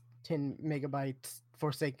 Shadowkeep is 10 megabytes,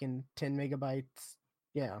 Forsaken 10 megabytes.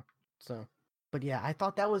 Yeah. So, but yeah, I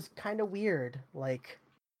thought that was kind of weird. Like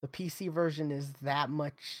the PC version is that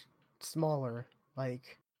much smaller.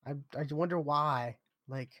 Like I wonder why.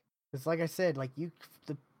 Like it's like I said, like the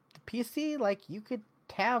PC, like you could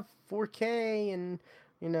have 4K and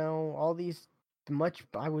all these much,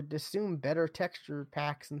 I would assume, better texture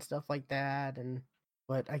packs and stuff like that. And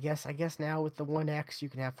but I guess now with the One X you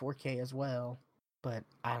can have 4K as well. But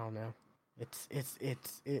I don't know.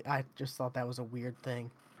 I just thought that was a weird thing.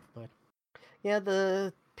 But yeah,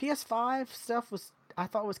 the PS5 stuff was, I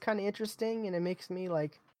thought, was kind of interesting, and it makes me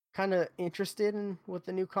like kind of interested in what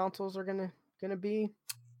the new consoles are gonna be.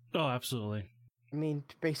 Oh, absolutely. I mean,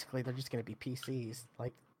 basically they're just gonna be PCs.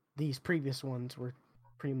 Like these previous ones were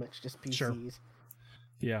pretty much just Sure. PCs.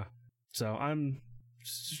 Yeah. So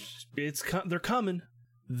they're coming.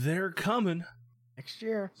 They're coming Next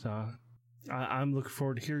year. So I'm looking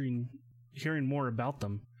forward to hearing more about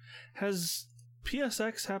them. Has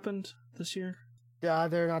PSX happened this year?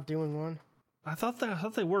 They're not doing one. I thought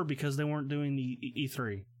they were because they weren't doing the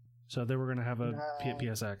E3, so they were going to have a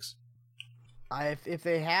PSX. If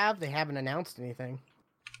they haven't announced anything.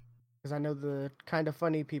 Because I know the kind of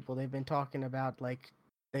funny people, they've been talking about like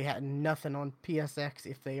they had nothing on PSX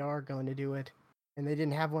if they are going to do it, and they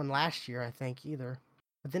didn't have one last year, I think, either.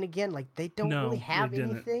 But then again, like they don't really have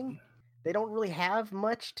anything. They don't really have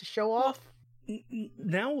much to show off.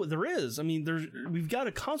 Now there is. I mean, we've got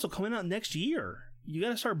a console coming out next year. You got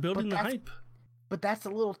to start building the hype. But that's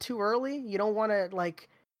a little too early. You don't want to like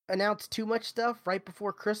announce too much stuff right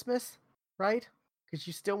before Christmas, right? Because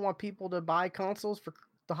you still want people to buy consoles for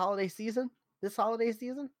the holiday season, this holiday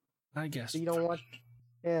season. I guess. So you don't want,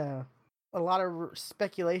 yeah. A lot of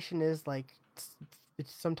speculation is like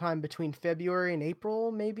it's sometime between February and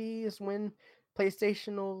April, maybe, is when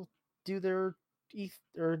PlayStation will do their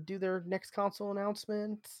do their next console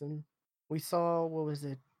announcements. And we saw, what was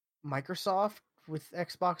it, Microsoft with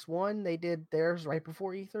Xbox One? They did theirs right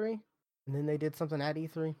before E3, and then they did something at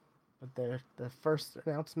E3. But the first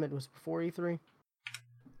announcement was before E3.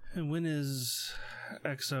 And when is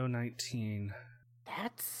XO19?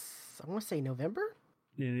 That's, I want to say November?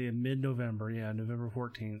 Yeah, mid-November, yeah, November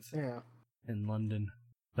 14th. Yeah. In London.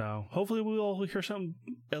 So hopefully we'll hear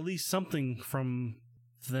at least something from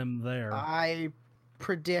them there. I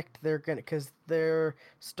predict they're gonna, because they're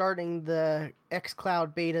starting the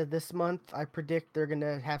xCloud beta this month. I predict they're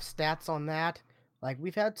gonna have stats on that. Like,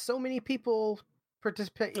 we've had so many people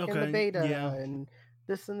participate in the beta, and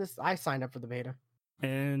this. I signed up for the beta.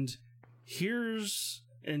 And here's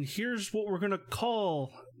what we're gonna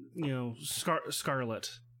call, Scarlet,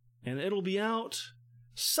 and it'll be out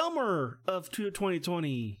summer of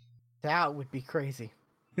 2020. That would be crazy.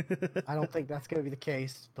 I don't think that's gonna be the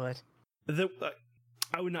case, but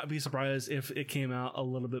I would not be surprised if it came out a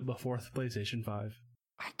little bit before the PlayStation 5.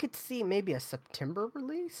 I could see maybe a September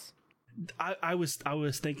release. I was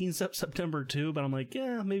thinking September too, but I'm like,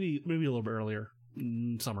 yeah, maybe a little bit earlier.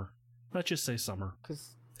 Summer. Let's just say summer.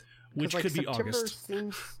 Which like, could be September August.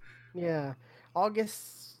 Seems, yeah,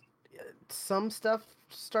 August. Some stuff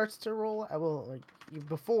starts to roll. Well, like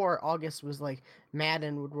before August was like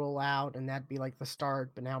Madden would roll out, and that'd be like the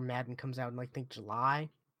start. But now Madden comes out in, like, I think July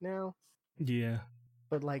now. Yeah.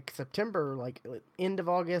 But like September, like end of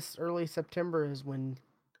August, early September is when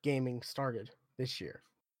gaming started this year.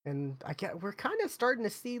 And we're kind of starting to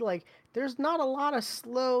see, like, there's not a lot of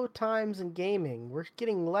slow times in gaming. We're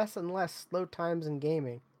getting less and less slow times in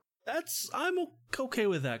gaming. I'm okay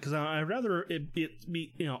with that, because I'd rather it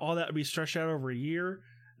be all that be stretched out over a year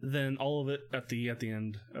than all of it at the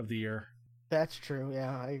end of the year. That's true.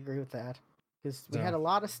 Yeah, I agree with that. Because we had a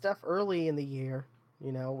lot of stuff early in the year.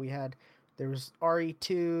 There was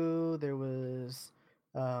RE2, there was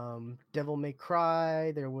Devil May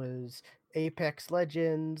Cry, there was Apex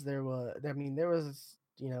Legends. There was,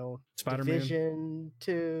 Spider-Man. Division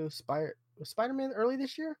 2. Was Spider-Man early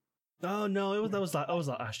this year? Oh no, that was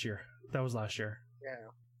last year. That was last year. Yeah.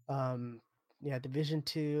 Yeah, Division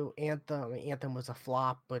 2, Anthem. Anthem was a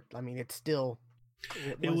flop, but I mean, it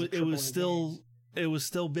was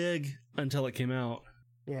still big until it came out.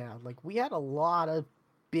 Yeah, like we had a lot of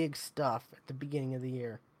big stuff at the beginning of the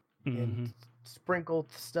year, and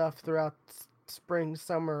sprinkled stuff throughout spring,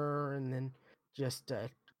 summer, and then just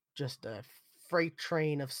a freight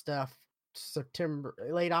train of stuff. September,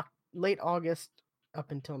 late August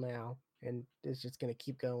up until now, and it's just gonna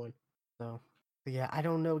keep going. So, but yeah, I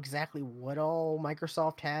don't know exactly what all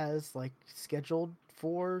Microsoft has like scheduled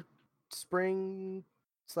for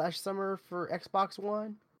spring/summer for Xbox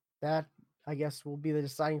One. That, I guess, will be the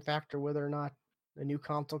deciding factor whether or not a new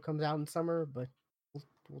console comes out in summer. But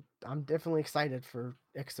I'm definitely excited for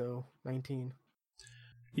XO19.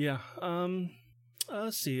 Yeah.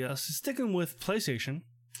 Let's see. Sticking with PlayStation,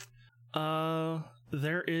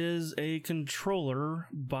 there is a controller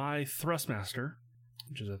by Thrustmaster,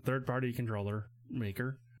 which is a third-party controller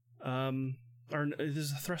maker. Or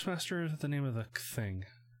is Thrustmaster the name of the thing?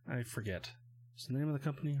 I forget. Is it the name of the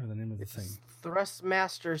company or the name of the thing?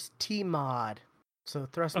 Thrustmaster's T-Mod. So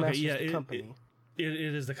Thrustmaster's the company.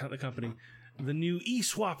 It is the company. The new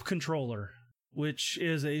eSwap controller, which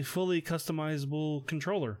is a fully customizable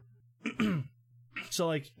controller. So,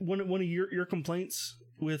 like, one of your complaints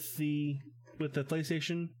with the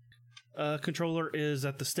PlayStation controller is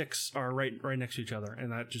that the sticks are right next to each other,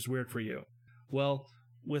 and that's just weird for you. Well,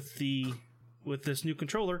 with this new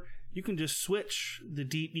controller, you can just switch the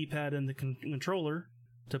D-pad and the controller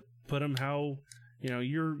to put them how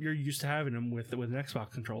you're used to having them with an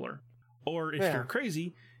Xbox controller. Or if you're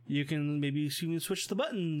crazy, you can maybe switch the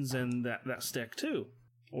buttons and that stick too.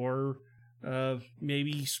 Or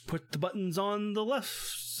maybe put the buttons on the left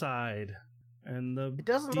side and the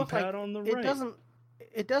D-pad on the right.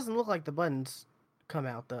 It doesn't look like the buttons come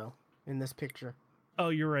out though in this picture. Oh,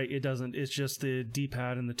 you're right. It doesn't. It's just the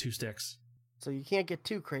D-pad and the two sticks. So you can't get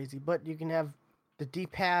too crazy, but you can have the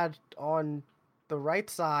D-pad on the right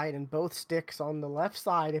side and both sticks on the left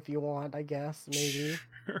side if you want, I guess, maybe.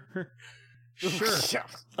 Sure.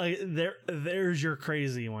 Like, there's your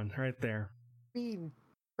crazy one right there. Crazy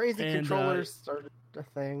controllers are a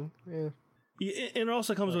thing. Yeah. It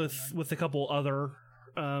also comes with a couple other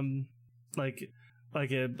like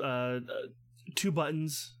two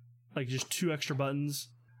buttons, like just two extra buttons.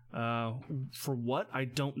 For what? I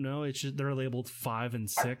don't know. It's just they're labeled 5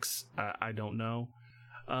 and 6. I don't know.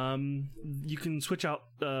 You can switch out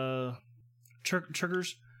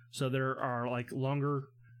triggers, so there are like longer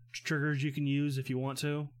triggers you can use if you want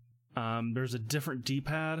to. There's a different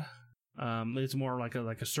D-pad. It's more like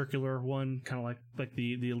a circular one, kind of like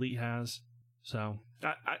the Elite has. So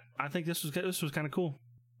I think this was kind of cool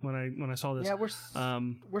when I saw this. Yeah,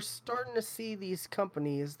 we're starting to see these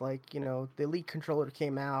companies like the Elite controller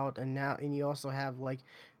came out, and you also have like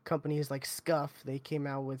companies like Scuff. They came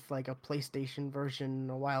out with like a PlayStation version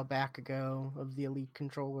a while back ago of the Elite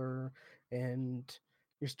controller, and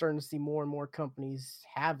you're starting to see more and more companies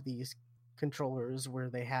have these controllers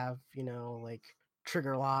where they have like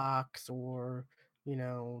trigger locks or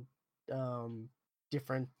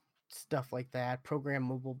different stuff like that,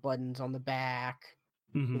 programmable buttons on the back,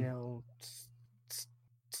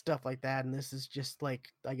 stuff like that. And this is just like,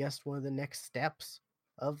 I guess, one of the next steps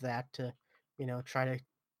of that to try to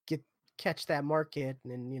catch that market.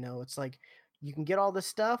 And it's like you can get all this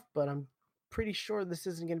stuff, but I'm pretty sure this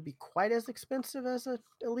isn't going to be quite as expensive as a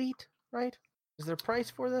Elite, right? Is there a price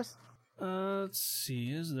for this? Let's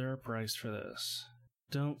see. Is there a price for this?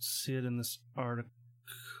 Don't see it in this article.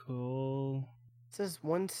 It says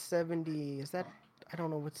 170. Is that, I don't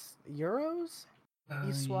know, what's euros?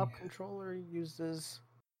 eSwap controller uses.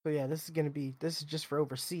 So yeah, this is just for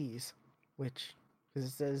overseas, which because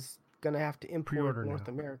it says gonna have to import North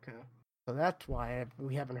America. So that's why I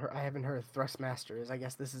haven't heard of Thrustmaster. I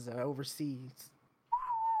guess this is an overseas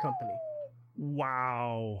company.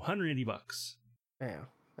 Wow, $180. Yeah.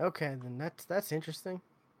 Okay, then that's interesting.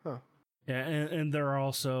 Huh. Yeah, and there are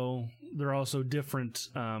also different.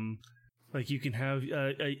 Like you can have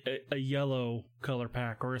a yellow color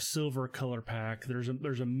pack or a silver color pack. There's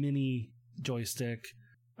a mini joystick.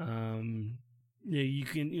 Yeah, you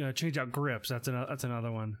can change out grips. That's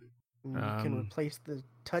another one. You can replace the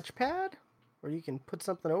touchpad, or you can put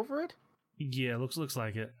something over it. Yeah, looks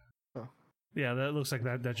like it. Huh. Yeah, that looks like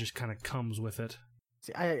that just kind of comes with it.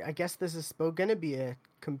 See, I guess this is going to be a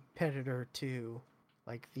competitor to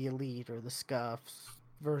like the Elite or the Scuff's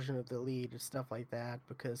version of the Elite or stuff like that,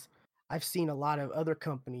 because I've seen a lot of other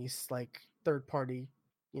companies, like third party,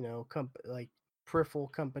 like peripheral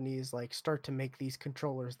companies, like start to make these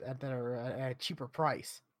controllers that are at a cheaper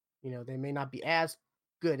price. They may not be as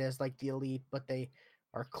good as like the Elite, but they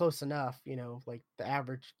are close enough. Like the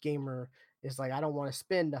average gamer is like, I don't want to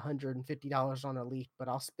spend $150 on Elite, but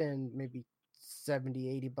I'll spend maybe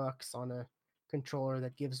 70-80 bucks on a controller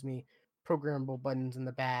that gives me programmable buttons in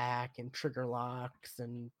the back and trigger locks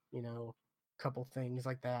and couple things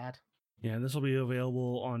like that. Yeah, this will be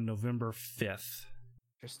available on November 5th.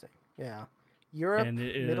 Interesting. Yeah. Europe, and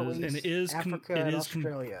it Middle is East, and it is Africa, and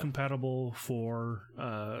Australia. Compatible for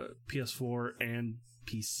PS4 and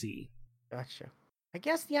PC. Gotcha. I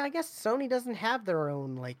guess Sony doesn't have their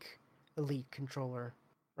own like Elite controller,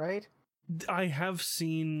 right? I have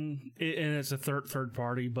seen it, and it's a third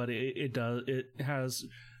party, but it has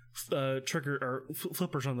trigger or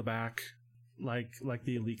flippers on the back, like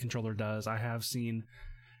the Elite controller does. I have seen,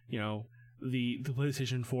 the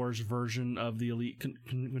PlayStation 4's version of the Elite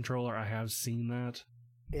controller. I have seen that.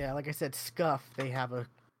 Yeah, like I said, Scuff, they have a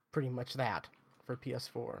pretty much that for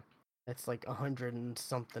PS4. It's like 100 and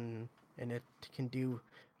something, and it can do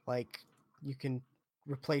like you can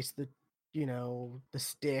replace the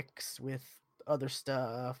sticks with other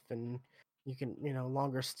stuff, and you can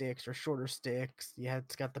longer sticks or shorter sticks. Yeah,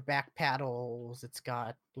 it's got the back paddles. It's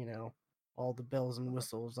got all the bells and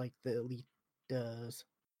whistles like the Elite does.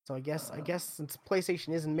 So I guess since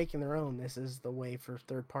PlayStation isn't making their own, this is the way for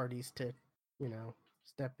third parties to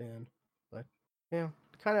step in. But yeah,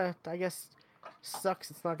 kind of I guess sucks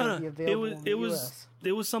it's not going to be available in the US.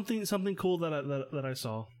 It was something cool that I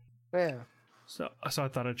saw. Yeah. So I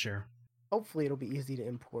thought I'd share. Hopefully it'll be easy to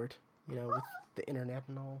import, with the internet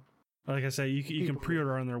and all. Like I say, you can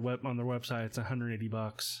pre-order on their website. It's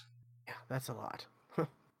 $180. Yeah, that's a lot.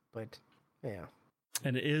 But yeah.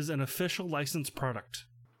 And it is an official licensed product.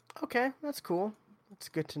 Okay, that's cool. That's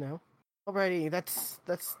good to know. Alrighty, that's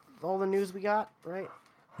all the news we got, right?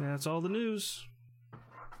 That's all the news.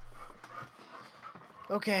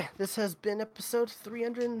 Okay, this has been episode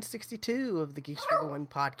 362 of the GeeksFTW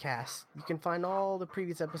podcast. You can find all the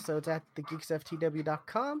previous episodes at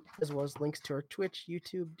thegeeksftw.com, as well as links to our Twitch,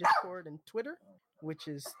 YouTube, Discord, and Twitter, which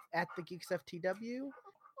is at the GeeksFTW.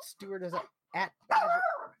 Stuart is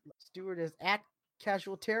at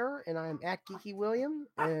Casual Terror, and I'm at Geeky William,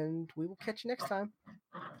 and we will catch you next time.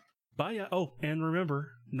 Bye. Oh, and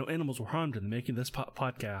remember, no animals were harmed in the making of this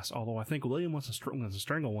podcast, although I think William wants to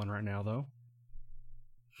strangle one right now, though.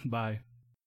 Bye.